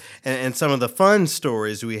some of the fun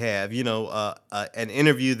stories we have. An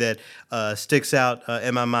interview that sticks out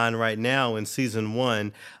in my mind right now in season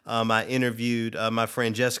 1. I interviewed my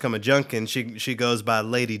friend Jessica Majunkin. She goes by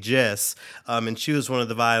Lady Jess, and she was one of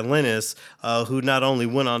the violinists who not only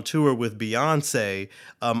went on tour with Beyonce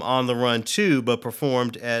on the Run 2, but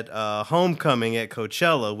performed at Homecoming at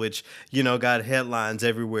Coachella, which got headlines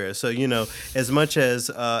everywhere. So as much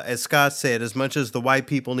as Scott said, as much as the white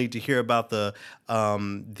people need to hear about the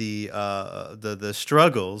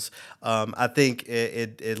struggles, I think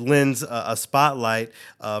it lends a spotlight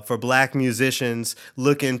for black musicians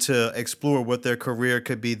looking to explore what their career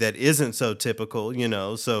could be that isn't so typical,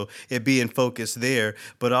 so it being focused there,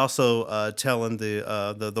 but also telling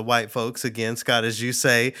the white folks, again, Scott, as you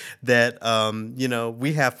say, that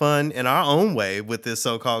we have fun in our own way with this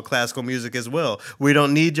so-called classical music as well. We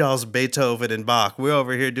don't need y'all's Beethoven and Bach. We're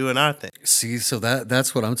over here doing our thing. See, so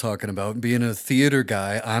that's what I'm talking about. Being a theater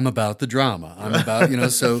guy, I'm about the drama. I'm about,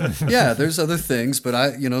 so yeah, there's other things, but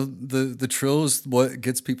the trill is what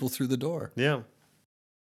gets people through the door. Yeah.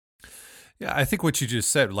 Yeah, I think what you just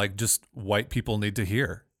said, just white people need to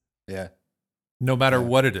hear. Yeah. No matter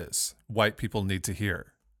what it is, white people need to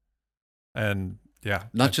hear. And yeah.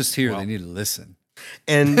 Not just hear, they need to listen.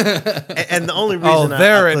 And the only reason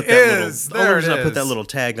I put that little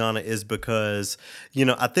tag on it is because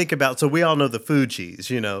I think about, so we all know the Fugees.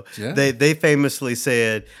 Yeah. They famously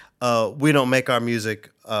said, we don't make our music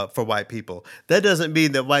for white people. That doesn't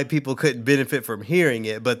mean that white people couldn't benefit from hearing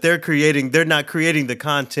it, but they're not creating the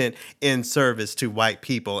content in service to white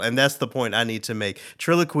people. And that's the point I need to make.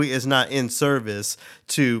 Triloquy is not in service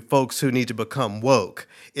to folks who need to become woke.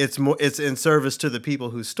 It's in service to the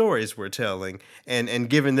people whose stories we're telling and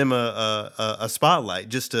giving them a spotlight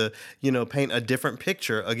just to, paint a different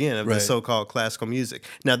picture again of the so-called classical music.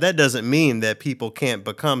 Now, that doesn't mean that people can't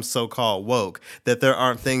become so-called woke, that there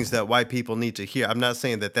aren't things that white people need to hear. I'm not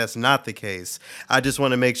saying that that's not the case. I just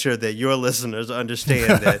want to make sure that your listeners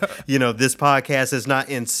understand that, this podcast is not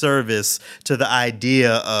in service to the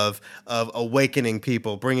idea of awakening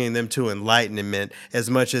people, bringing them to enlightenment, as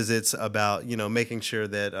much as it's about, making sure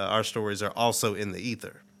that our stories are also in the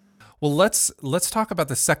ether. Well, let's talk about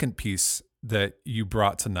the second piece that you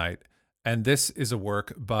brought tonight. And this is a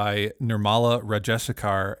work by Nirmala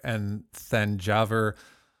Rajeshekar and Thanjavur.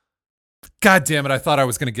 God damn it! I thought I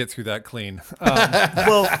was going to get through that clean.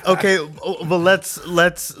 Well, okay. Well, let's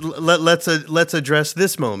address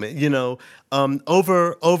this moment.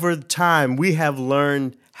 Over time, we have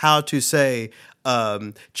learned how to say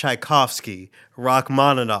Tchaikovsky,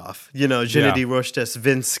 Rachmaninoff, Gennady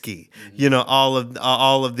Rojdestvinsky,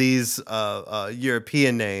 all of these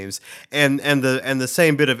European names, and the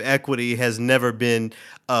same bit of equity has never been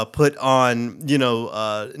put on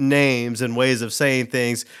names and ways of saying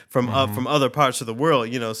things from other parts of the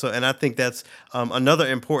world. So, and I think that's another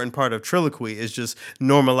important part of Triloquy is just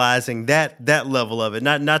normalizing that level of it.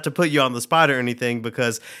 Not to put you on the spot or anything,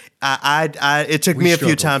 because it took me a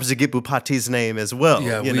few times to get Bhupati's name as well.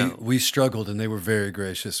 Yeah, we struggled, and they were very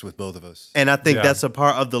gracious with both of us. And I think that's a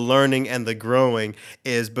part of the learning and the growing,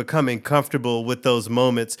 is becoming comfortable with those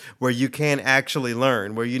moments where you can actually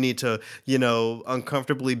learn, where you need to,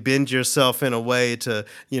 uncomfortably bend yourself in a way to,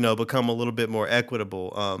 become a little bit more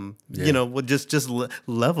equitable. Just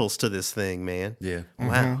levels to this thing, man. Yeah.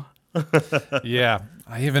 Wow. Yeah.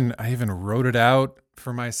 I even wrote it out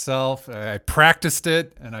for myself. I practiced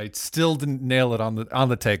it, and I still didn't nail it on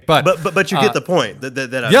the take. But you get the point that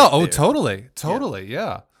I yeah. made Oh, there. totally.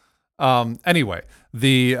 Yeah. Anyway,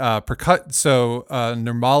 the So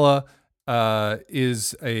Nirmala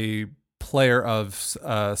is a player of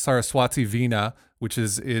Saraswati Veena, which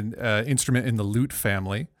is an instrument in the lute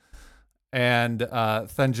family, and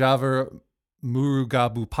Thanjavur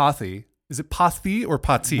Muruga Bhupati. Is it Pathi or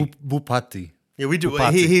Pati? Bhupati. Yeah, we do.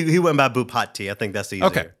 Bhupati. He went by Bhupati. I think that's easier.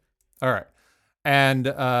 Okay. All right. And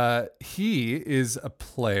he is a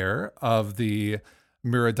player of the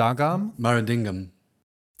Maradingam.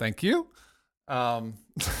 Thank you.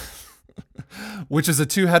 Which is a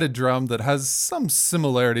two-headed drum that has some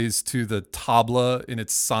similarities to the tabla in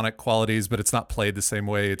its sonic qualities, but it's not played the same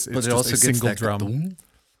way. It's just also a single gets that drum. ka-dum.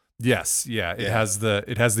 Yes, yeah. It has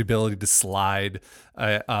the ability to slide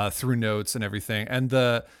through notes and everything. And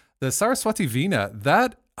the Saraswati Veena,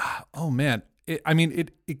 that, oh man, it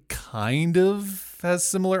kind of has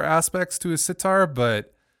similar aspects to a sitar,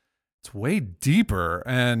 but it's way deeper,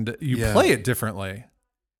 and you play it differently.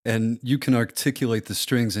 And you can articulate the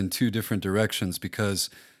strings in two different directions because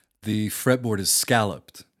the fretboard is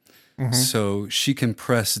scalloped. Mm-hmm. So she can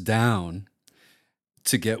press down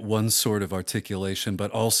to get one sort of articulation, but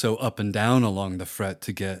also up and down along the fret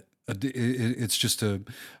to get it's just a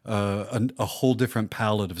whole different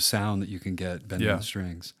palette of sound that you can get bending the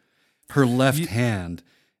strings. Her left hand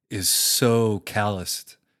is so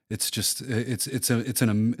calloused. It's just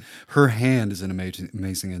her hand is an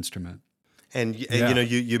amazing instrument. And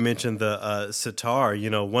you mentioned the sitar.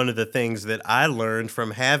 One of the things that I learned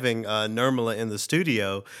from having Nirmala in the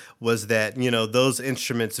studio was that those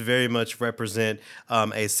instruments very much represent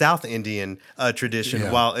a South Indian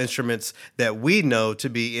tradition, while instruments that we know to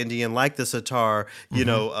be Indian, like the sitar,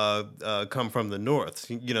 come from the North.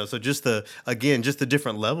 So just the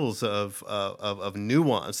different levels of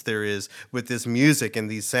nuance there is with this music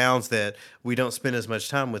and these sounds that we don't spend as much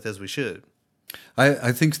time with as we should.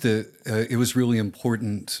 I think that it was really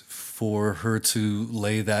important for her to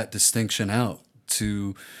lay that distinction out,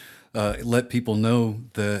 to let people know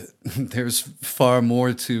that there's far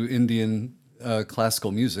more to Indian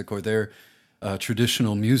classical music or their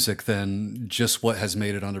traditional music than just what has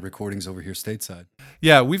made it onto recordings over here stateside.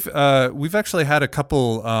 Yeah, we've actually had a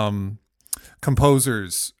couple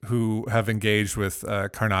composers who have engaged with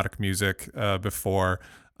Carnatic music before.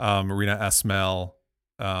 Marina Esmail,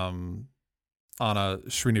 Anna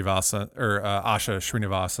Srinivasan or Asha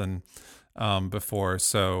Srinivasan before.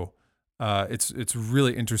 So it's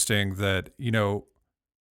really interesting that,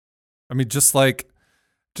 just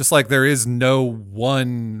like there is no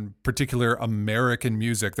one particular American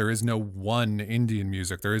music, there is no one Indian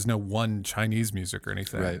music, there is no one Chinese music or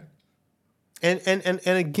anything. Right. And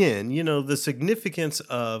again, the significance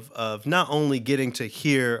of not only getting to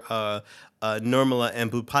hear Nirmala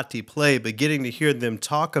and Bhupati play, but getting to hear them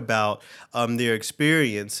talk about their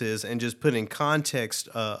experiences and just putting context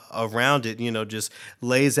around it, just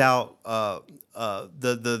lays out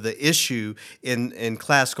the issue in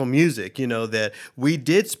classical music, that we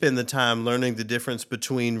did spend the time learning the difference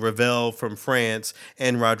between Ravel from France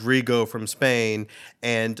and Rodrigo from Spain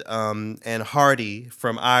and Hardy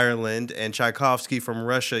from Ireland and Tchaikovsky from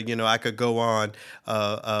Russia. I could go on,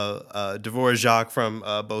 Dvorak from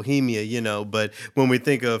Bohemia, but when we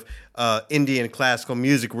think of Indian classical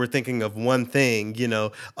music, we're thinking of one thing,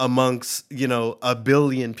 amongst, a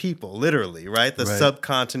billion people, literally, right? The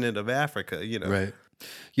subcontinent of Africa, Right.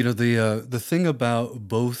 The thing about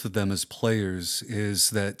both of them as players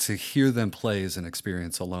is that to hear them play is an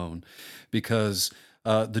experience alone, because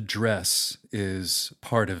the dress is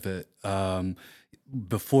part of it.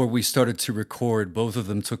 Before we started to record, both of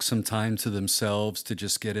them took some time to themselves to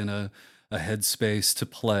just get in a headspace to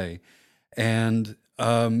play. And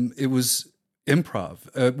it was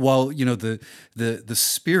improv. While the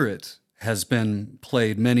spirit has been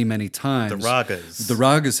played many, many times. The ragas. The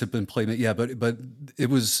ragas have been played, yeah, but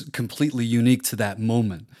it was completely unique to that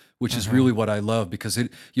moment, which is really what I love, because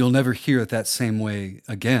you'll never hear it that same way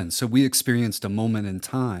again. So we experienced a moment in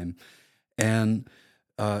time, and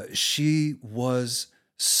she was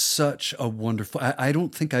such a wonderful. I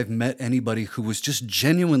don't think I've met anybody who was just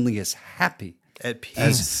genuinely as happy at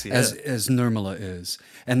peace as Nirmala is,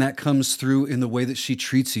 and that comes through in the way that she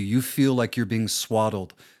treats you. You feel like you're being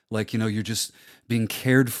swaddled, like you're just being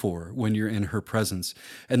cared for when you're in her presence.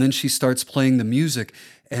 And then she starts playing the music,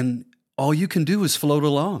 and all you can do is float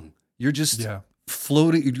along. You're just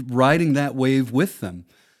floating, riding that wave with them.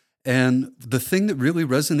 And the thing that really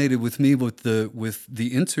resonated with me with the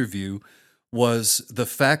interview was the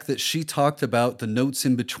fact that she talked about the notes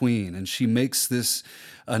in between, and she makes this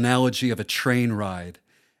analogy of a train ride.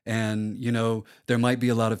 And, there might be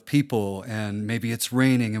a lot of people, and maybe it's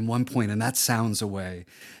raining at one point, and that sounds away.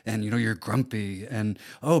 And, you're grumpy, and,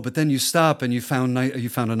 but then you stop and you found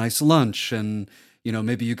a nice lunch, and,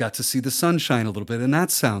 maybe you got to see the sunshine a little bit, and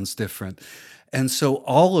that sounds different. And so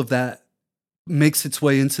all of that makes its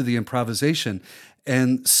way into the improvisation.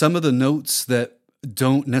 And some of the notes that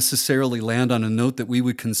don't necessarily land on a note that we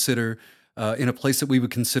would consider, in a place that we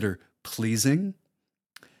would consider pleasing,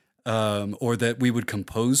 or that we would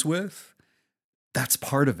compose with, that's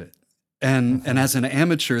part of it. And as an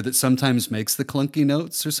amateur that sometimes makes the clunky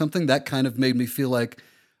notes or something, that kind of made me feel like,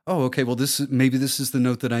 oh, okay, well, this is the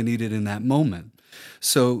note that I needed in that moment.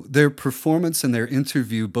 So their performance and their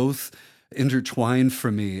interview both intertwined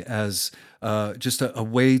for me as just a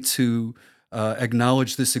way to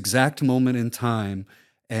acknowledge this exact moment in time,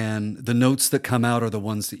 and the notes that come out are the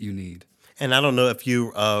ones that you need. And I don't know if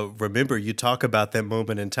you remember, you talk about that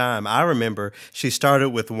moment in time. I remember she started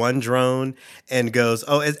with one drone and goes,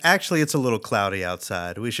 it's a little cloudy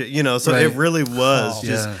outside. We should, so Right. It really was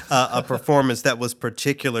a performance that was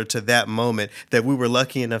particular to that moment that we were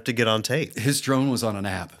lucky enough to get on tape. His drone was on an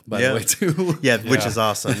app, by the way, too. Which is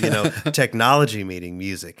awesome. Technology meeting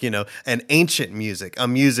music, an ancient music, a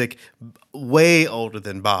music way older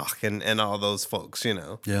than Bach and all those folks,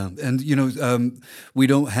 Yeah, and we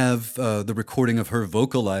don't have the recording of her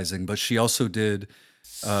vocalizing, but she also did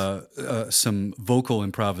some vocal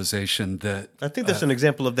improvisation that I think there's an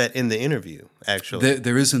example of that in the interview, actually.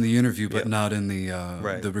 there is in the interview, but not in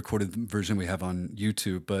the recorded version we have on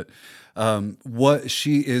YouTube. But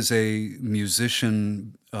she is a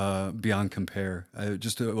musician beyond compare.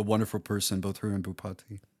 Just a wonderful person, both her and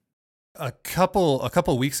Bhupati. A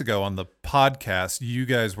couple weeks ago on the podcast, you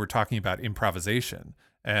guys were talking about improvisation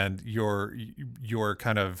and your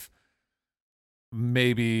kind of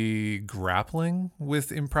maybe grappling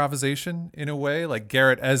with improvisation in a way. Like,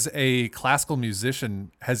 Garrett, as a classical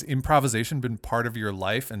musician, has improvisation been part of your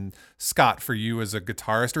life? And Scott, for you as a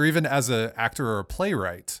guitarist or even as an actor or a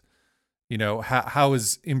playwright, how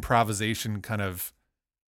is improvisation kind of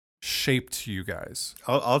shaped you guys?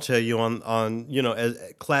 I'll tell you on as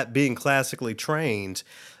being classically trained,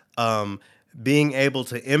 being able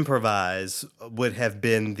to improvise would have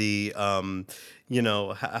been the how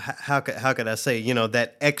could I say,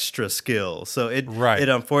 that extra skill. So it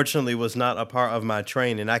unfortunately was not a part of my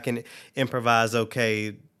training. I can improvise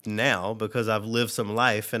okay now because I've lived some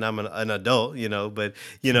life and I'm an adult, but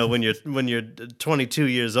when you're 22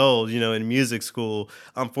 years old, in music school,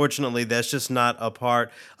 unfortunately that's just not a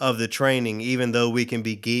part of the training, even though we can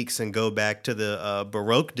be geeks and go back to the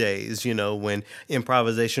Baroque days, when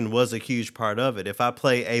improvisation was a huge part of it. If I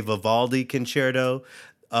play a Vivaldi concerto,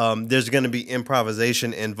 there's going to be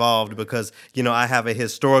improvisation involved because, I have a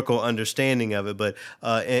historical understanding of it. But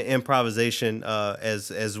improvisation,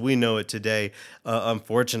 as we know it today,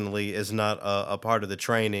 unfortunately, is not a part of the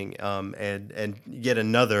training. And yet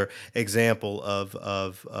another example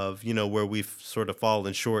of where we've sort of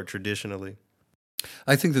fallen short traditionally.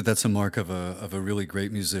 I think that that's a mark of a really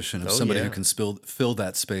great musician, of somebody who can fill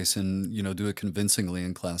that space and do it convincingly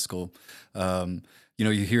in classical.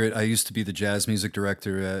 You hear it. I used to be the jazz music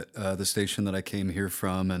director at the station that I came here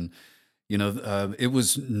from, and it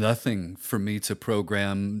was nothing for me to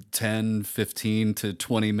program 10, 15 to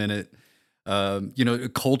 20 minute.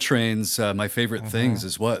 Coltrane's my favorite things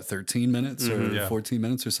is 13 minutes or 14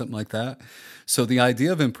 minutes or something like that. So the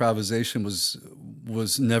idea of improvisation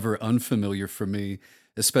was never unfamiliar for me,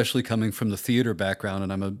 especially coming from the theater background.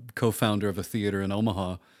 And I'm a co-founder of a theater in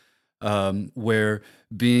Omaha, where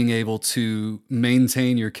being able to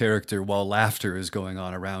maintain your character while laughter is going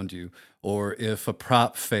on around you, or if a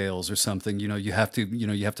prop fails or something, you have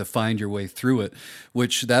to find your way through it,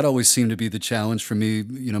 which that always seemed to be the challenge for me.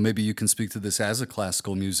 Maybe you can speak to this as a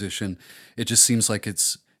classical musician. It just seems like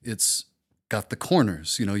it's got the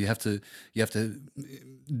corners. You have to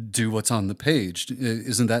do what's on the page.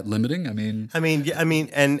 Isn't that limiting? And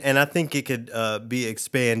I think it could be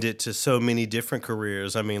expanded to so many different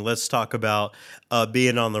careers. Let's talk about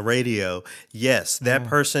being on the radio. Yes, that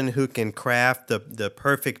person who can craft the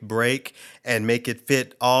perfect break and make it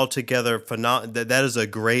fit all together, that is a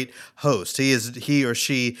great host. He or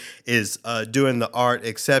she is doing the art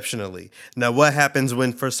exceptionally. Now, what happens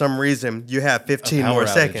when for some reason you have 15 more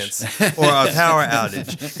seconds or a power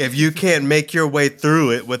outage? If you can't make your way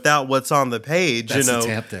through it without what's on the page, that's a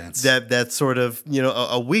tap dance. That's sort of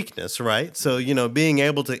a weakness, right? So being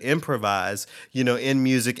able to improvise in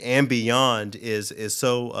music and beyond is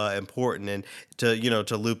so important. And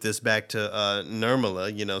to loop this back to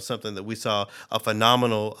Nirmala, something that we saw a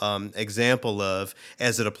phenomenal example of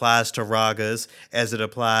as it applies to ragas, as it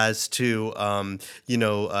applies to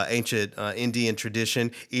ancient Indian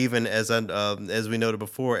tradition, even as we noted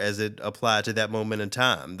before, as it applied to that moment in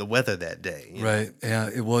time, the weather that day. Right. Yeah,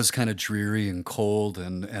 it was kind of dreary and cold,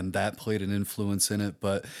 and that played an influence in it.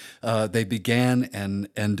 But they began and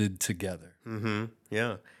ended together. Mm-hmm.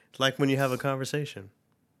 Yeah, it's like when you have a conversation.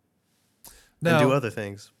 No. And do other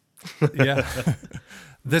things. Yeah.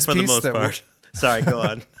 This for piece the most that part. Sorry, go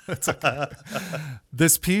on.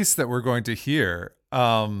 This piece that we're going to hear,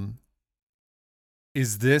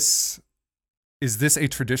 is this a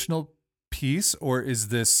traditional piece, or is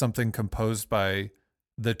this something composed by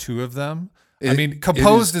the two of them?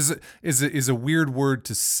 Composed is a weird word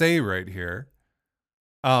to say right here.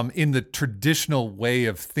 In the traditional way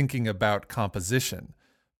of thinking about composition,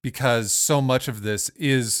 because so much of this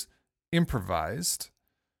is improvised,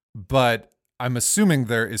 but I'm assuming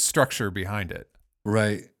there is structure behind it.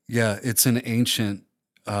 Right. Yeah. It's an ancient,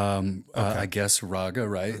 I guess, raga,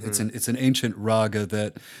 right? Mm-hmm. It's an ancient raga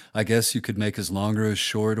that I guess you could make as long or as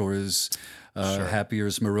short or as happy or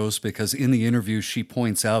as morose, because in the interview she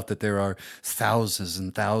points out that there are thousands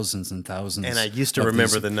and thousands and thousands. And I used to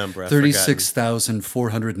remember the number.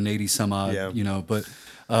 36,480 some odd, but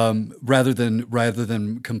rather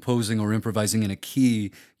than composing or improvising in a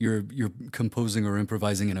key, you're composing or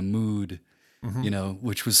improvising in a mood,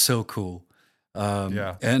 which was so cool. But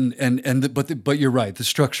you're right, the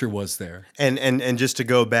structure was there. And just to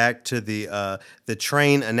go back to the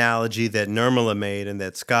train analogy that Nirmala made and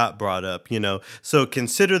that Scott brought up, so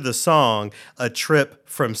consider the song a trip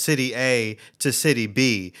from city A to city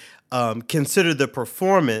B. Consider the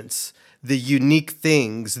performance, the unique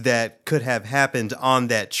things that could have happened on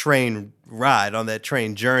that train ride, on that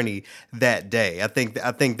train journey that day. I think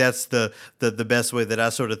that's the best way that I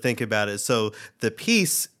sort of think about it. So the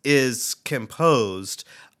piece is composed,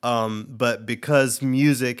 but because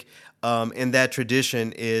music in that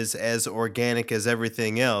tradition is as organic as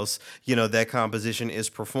everything else, that composition is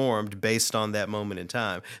performed based on that moment in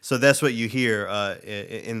time. So that's what you hear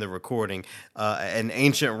in the recording, an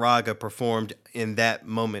ancient raga performed in that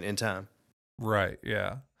moment in time. Right,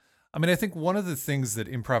 yeah. I think one of the things that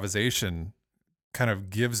improvisation kind of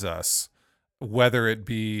gives us, whether it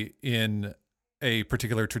be in a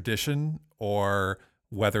particular tradition or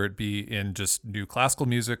whether it be in just new classical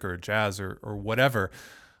music or jazz or whatever,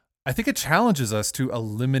 I think it challenges us to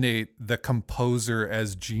eliminate the composer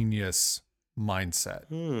as genius mindset.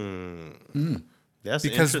 That's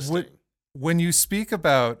because interesting. When you speak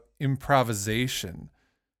about improvisation,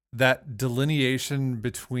 that delineation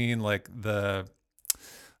between like the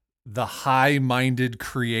high-minded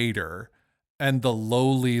creator and the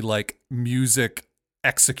lowly like music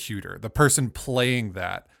executor, the person playing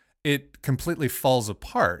that, it completely falls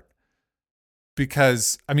apart.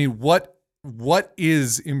 Because I mean, what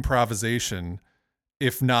is improvisation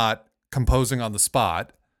if not composing on the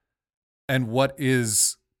spot? And what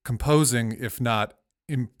is composing if not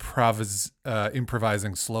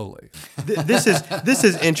improvising slowly? This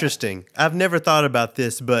is interesting. I've never thought about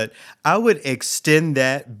this, but I would extend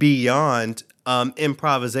that beyond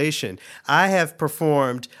improvisation. I have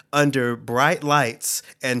performed under bright lights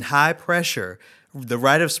and high pressure The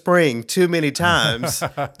Rite of Spring too many times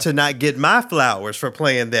to not get my flowers for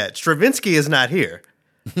playing that. Stravinsky is not here.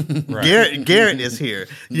 Right. Garrett is here,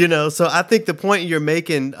 so I think the point you're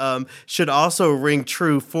making should also ring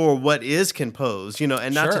true for what is composed,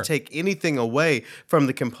 and not to take anything away from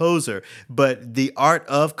the composer, but the art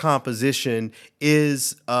of composition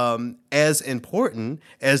is as important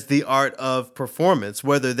as the art of performance,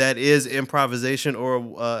 whether that is improvisation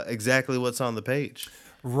or exactly what's on the page.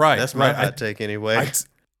 Right. That's my hot take anyway.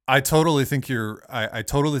 I totally think you're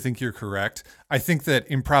correct. I think that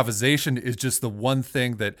improvisation is just the one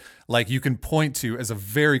thing that like you can point to as a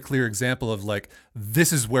very clear example of like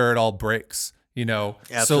this is where it all breaks,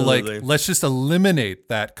 Absolutely. So like let's just eliminate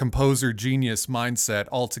that composer genius mindset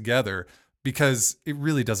altogether because it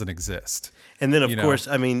really doesn't exist. And then, of course,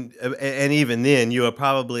 I mean, and even then, you will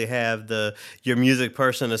probably have your music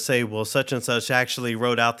person to say, well, such and such actually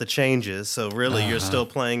wrote out the changes. So really, you're still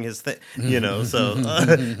playing his thing, So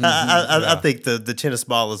I think the tennis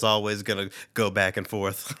ball is always going to go back and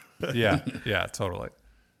forth. Yeah, totally.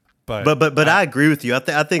 But I agree with you.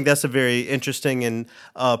 I think that's a very interesting and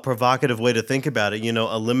provocative way to think about it.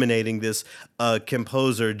 Eliminating this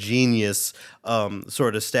composer genius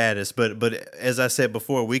sort of status. But as I said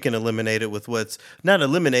before, we can eliminate it with what's not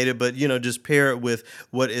eliminated, but just pair it with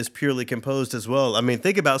what is purely composed as well. I mean,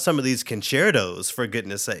 think about some of these concertos, for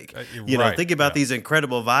goodness sake. Think about these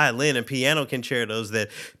incredible violin and piano concertos that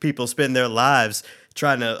people spend their lives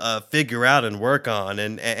trying to figure out and work on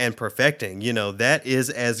and perfecting. That is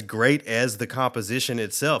as great as the composition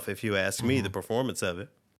itself, if you ask me, the performance of it.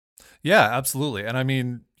 Yeah, absolutely. And I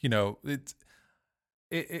mean,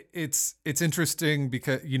 it's interesting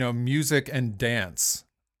because, music and dance,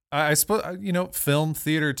 I suppose, film,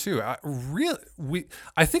 theater too. I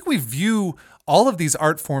think we view all of these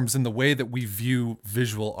art forms in the way that we view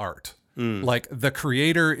visual art. Like the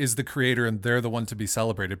creator is the creator and they're the one to be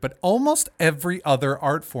celebrated. But almost every other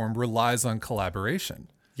art form relies on collaboration.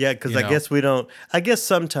 Yeah, because I guess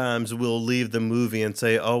sometimes we'll leave the movie and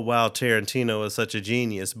say, oh, wow, Tarantino is such a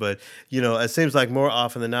genius. But, it seems like more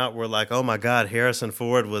often than not, we're like, oh, my God, Harrison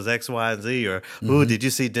Ford was X, Y, and Z. Or, ooh, did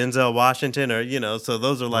you see Denzel Washington? Or, so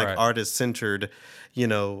those are like artist-centered,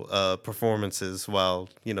 performances, while,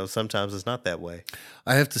 sometimes it's not that way.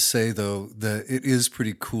 I have to say, though, that it is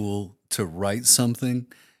pretty cool to write something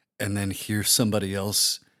and then hear somebody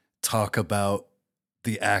else talk about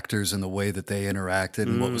the actors and the way that they interacted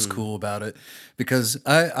and what was cool about it. Because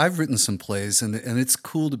I've written some plays and it's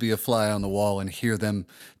cool to be a fly on the wall and hear them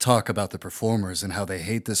talk about the performers and how they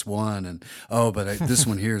hate this one and, this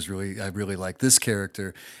one here is I really like this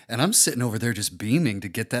character. And I'm sitting over there just beaming to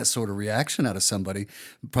get that sort of reaction out of somebody.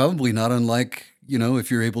 Probably not unlike,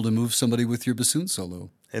 if you're able to move somebody with your bassoon solo.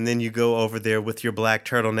 And then you go over there with your black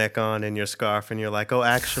turtleneck on and your scarf, and you're like, oh,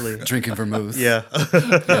 actually. Drinking vermouth. Yeah.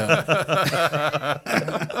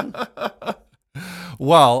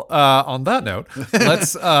 Well, on that note,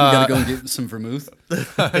 let's... we got to go and get some vermouth.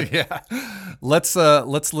 Yeah.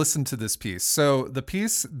 Let's listen to this piece. So the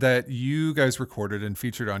piece that you guys recorded and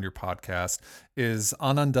featured on your podcast is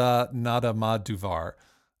Ananda Nada Madhuvar,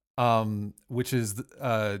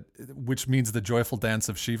 which means the joyful dance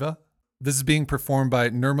of Shiva. This is being performed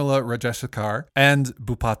by Nirmala Rajeshekar and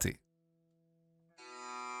Bhupati.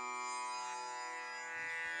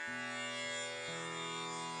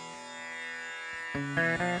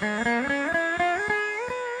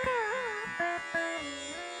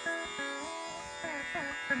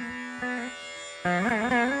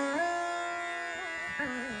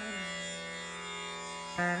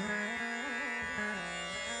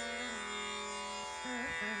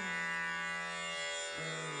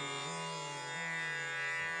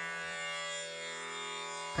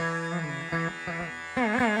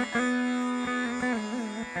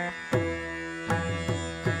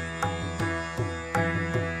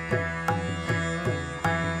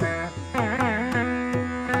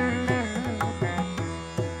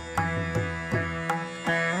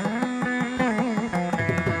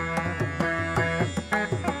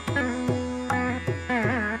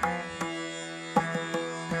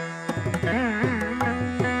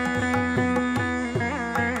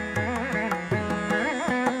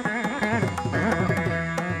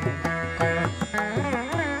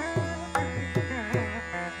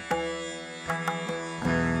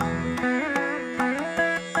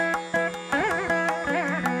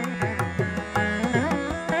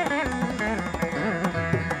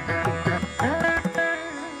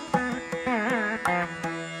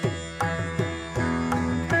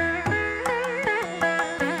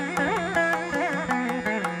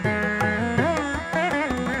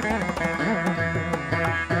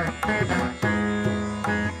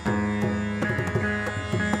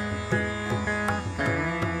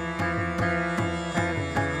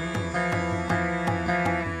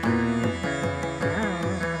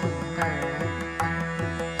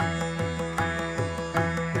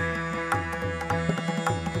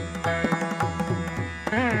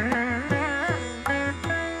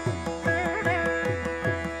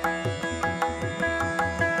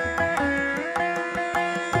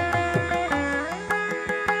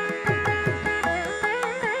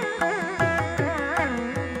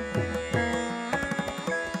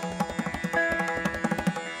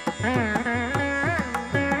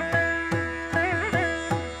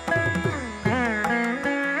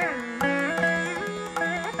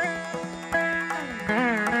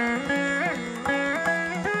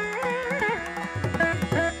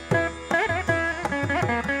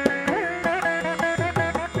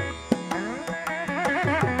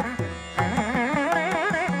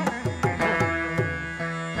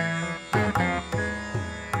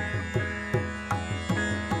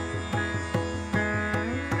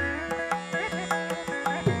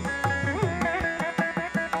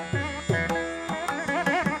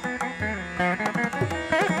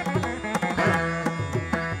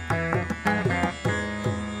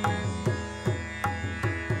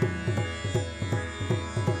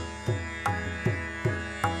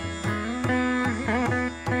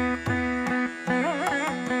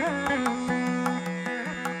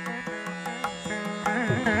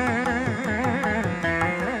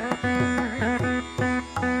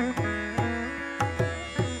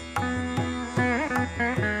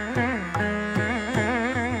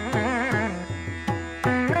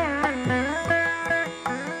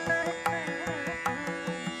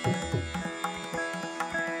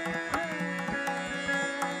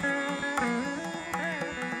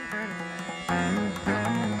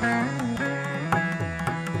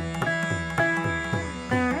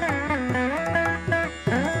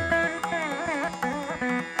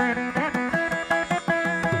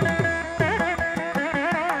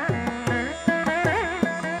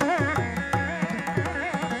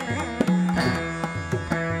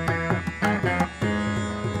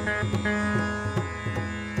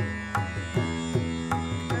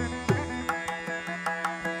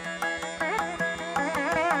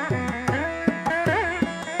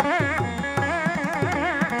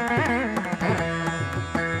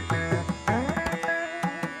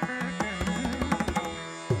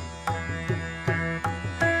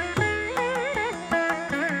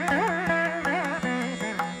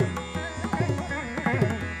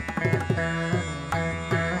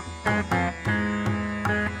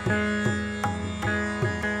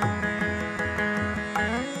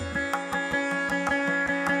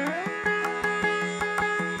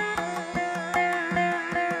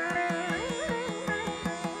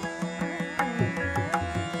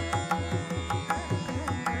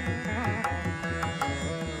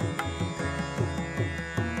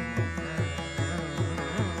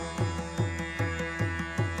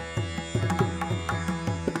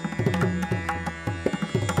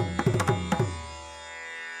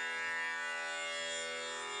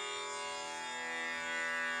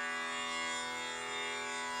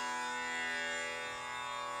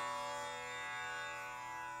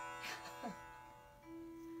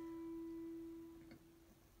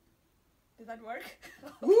 that work?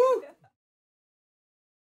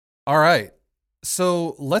 All right.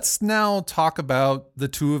 So let's now talk about the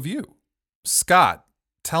two of you. Scott,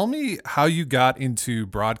 tell me how you got into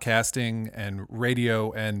broadcasting and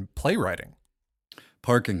radio and playwriting.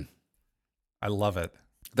 Parking. I love it.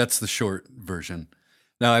 That's the short version.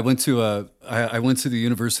 Now, I went to the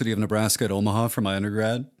University of Nebraska at Omaha for my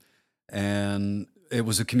undergrad, and it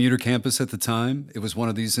was a commuter campus at the time. It was one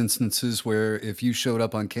of these instances where if you showed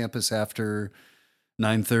up on campus after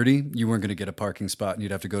 9:30, you weren't going to get a parking spot, and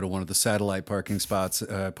you'd have to go to one of the satellite parking spots,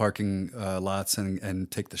 lots,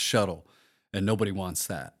 and take the shuttle. And nobody wants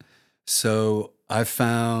that. So I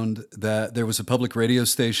found that there was a public radio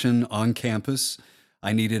station on campus.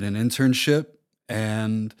 I needed an internship,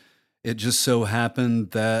 and it just so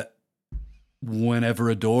happened that whenever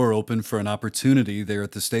a door opened for an opportunity there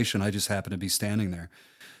at the station, I just happened to be standing there.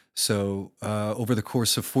 So over the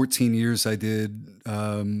course of 14 years, I did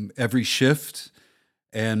every shift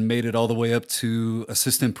and made it all the way up to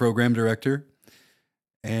assistant program director.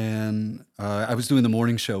 And I was doing the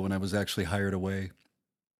morning show when I was actually hired away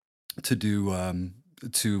to do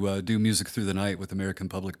music through the night with American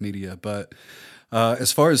Public Media. But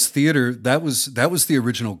as far as theater, that was the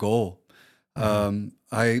original goal.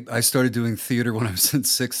 I started doing theater when I was in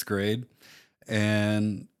 6th grade,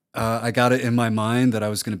 and I got it in my mind that I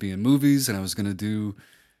was going to be in movies and I was going to do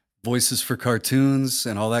voices for cartoons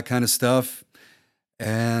and all that kind of stuff.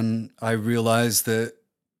 And I realized that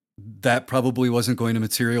probably wasn't going to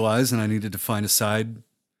materialize, and I needed to find a side.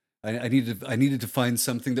 I needed to find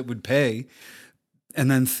something that would pay,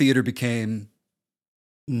 and then theater became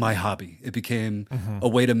my hobby. It became a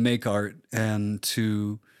way to make art and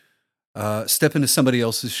to step into somebody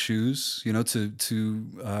else's shoes.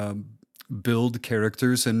 To build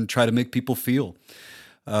characters and try to make people feel.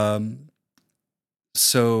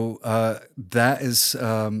 So that is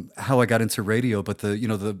how I got into radio. But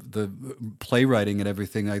the playwriting and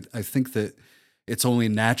everything, I think that it's only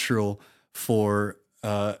natural for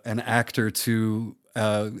an actor to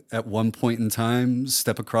at one point in time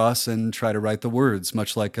step across and try to write the words,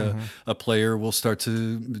 much like a player will start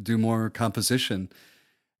to do more composition.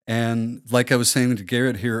 And like I was saying to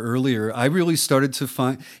Garrett here earlier, I really started to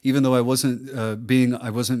find, even though I wasn't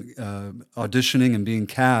auditioning and being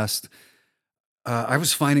cast, I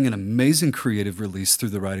was finding an amazing creative release through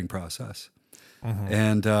the writing process.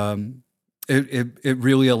 And it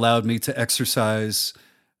really allowed me to exercise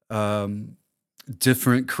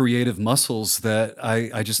different creative muscles that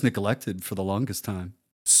I just neglected for the longest time.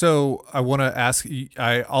 So I want to ask,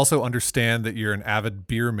 I also understand that you're an avid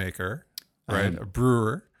beer maker, right? A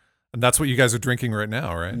brewer. And that's what you guys are drinking right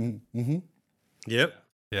now, right? Mm-hmm. Yep.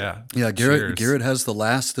 Yeah. Yeah, Cheers. Garrett has the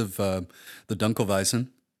last of the Dunkelweizen,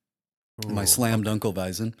 my Slam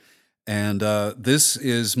Dunkelweizen. And this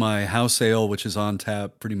is my house ale, which is on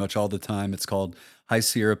tap pretty much all the time. It's called High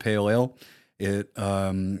Sierra Pale Ale. It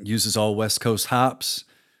uses all West Coast hops,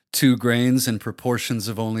 2 grains in proportions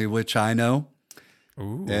of only which I know.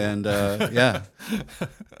 Ooh. And yeah.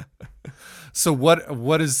 So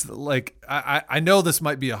what is, like, I know this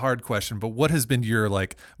might be a hard question, but what has been your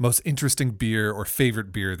like most interesting beer or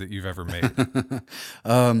favorite beer that you've ever made?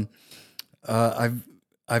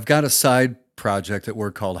 I've got a side project at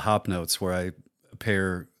work called Hop Notes, where I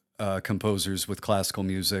pair composers with classical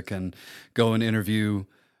music and go and interview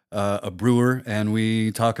a brewer, and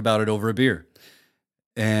we talk about it over a beer.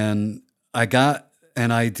 And I got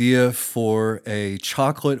an idea for a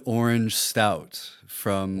chocolate orange stout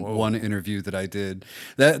from one interview that I did.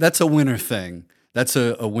 That's a winter thing. That's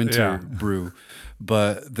a winter brew.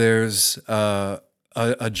 But there's a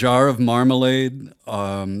jar of marmalade,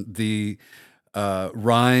 the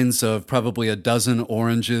rinds of probably a dozen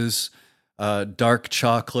oranges, dark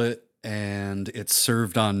chocolate, and it's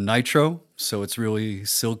served on nitro, so it's really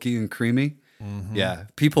silky and creamy. Yeah,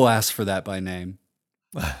 people ask for that by name.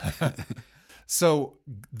 So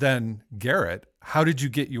then, Garrett, how did you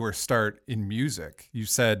get your start in music? You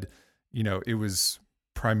said, it was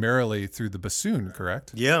primarily through the bassoon,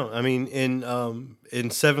 correct? Yeah, I mean, in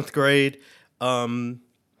 7th grade, I,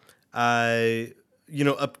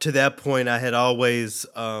 up to that point, I had always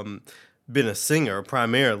been a singer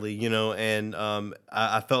primarily, and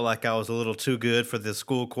I felt like I was a little too good for the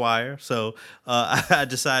school choir. So I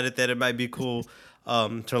decided that it might be cool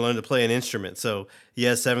to learn to play an instrument. So,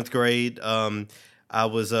 7th grade, I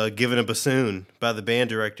was given a bassoon by the band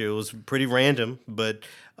director. It was pretty random, but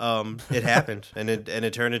it happened, and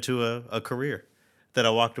it turned into a career that I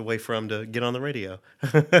walked away from to get on the radio.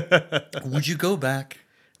 Would you go back?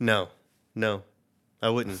 No, I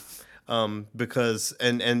wouldn't. Because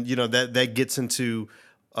and that gets into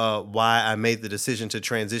why I made the decision to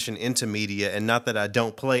transition into media, and not that I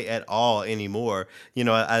don't play at all anymore. You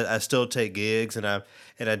know, I still take gigs, and I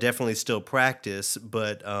definitely still practice,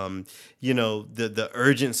 but you know, the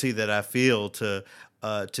urgency that I feel to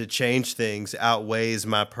change things outweighs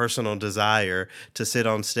my personal desire to sit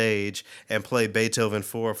on stage and play Beethoven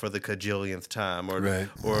 4 for the cajillionth time, or Right.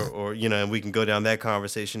 or you know, and we can go down that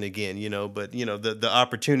conversation again, you know. But you know, the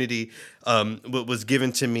opportunity was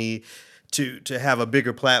given to me to have a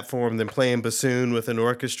bigger platform than playing bassoon with an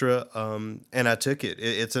orchestra, and I took it.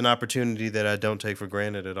 It's an opportunity that I don't take for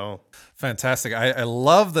granted at all. Fantastic. I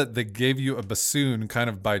love that they gave you a bassoon kind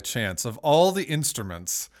of by chance. Of all the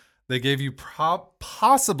instruments, they gave you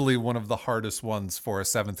possibly one of the hardest ones for a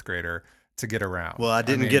 7th grader to get around. Well, I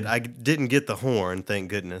didn't get the horn, thank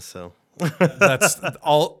goodness. So that's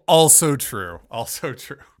also true. Also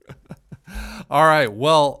true. All right.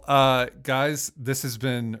 Well, guys, this has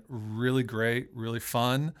been really great, really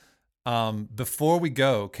fun. Before we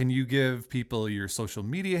go, can you give people your social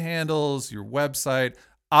media handles, your website?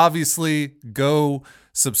 Obviously, go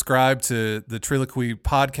subscribe to the Triloquy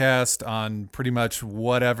podcast on pretty much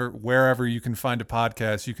wherever you can find a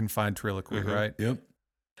podcast, you can find Triloquy, right? Yep.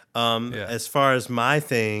 As far as my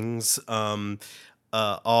things,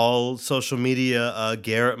 all social media,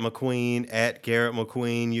 Garrett McQueen, at Garrett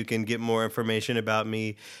McQueen. You can get more information about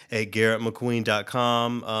me at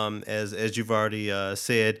garrettmcqueen.com. As you've already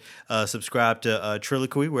said, subscribe to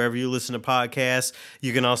Triloquy wherever you listen to podcasts.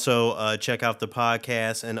 You can also check out the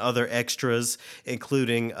podcast and other extras,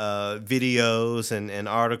 including videos and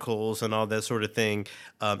articles and all that sort of thing,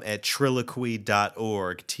 at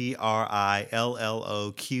triloquy.org,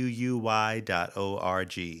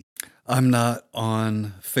 TRILOQUY.org. I'm not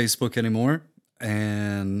on Facebook anymore,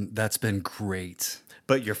 and that's been great.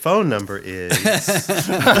 But your phone number is. But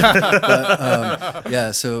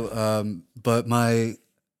my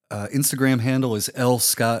Instagram handle is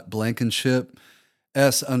lscottblankenship,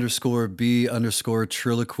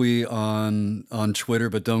 S_B_Triloquy on Twitter,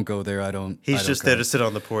 but don't go there. I don't. He's just there to sit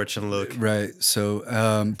on the porch and look. Right. So,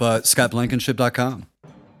 but scottblankenship.com.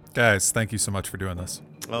 Guys, thank you so much for doing this.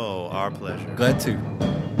 Oh, our pleasure. Glad to.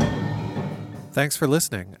 Thanks for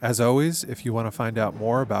listening. As always, if you want to find out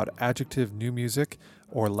more about Adjective New Music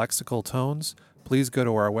or Lexical Tones, please go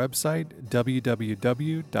to our website,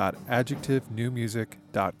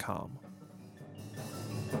 www.adjectivenewmusic.com.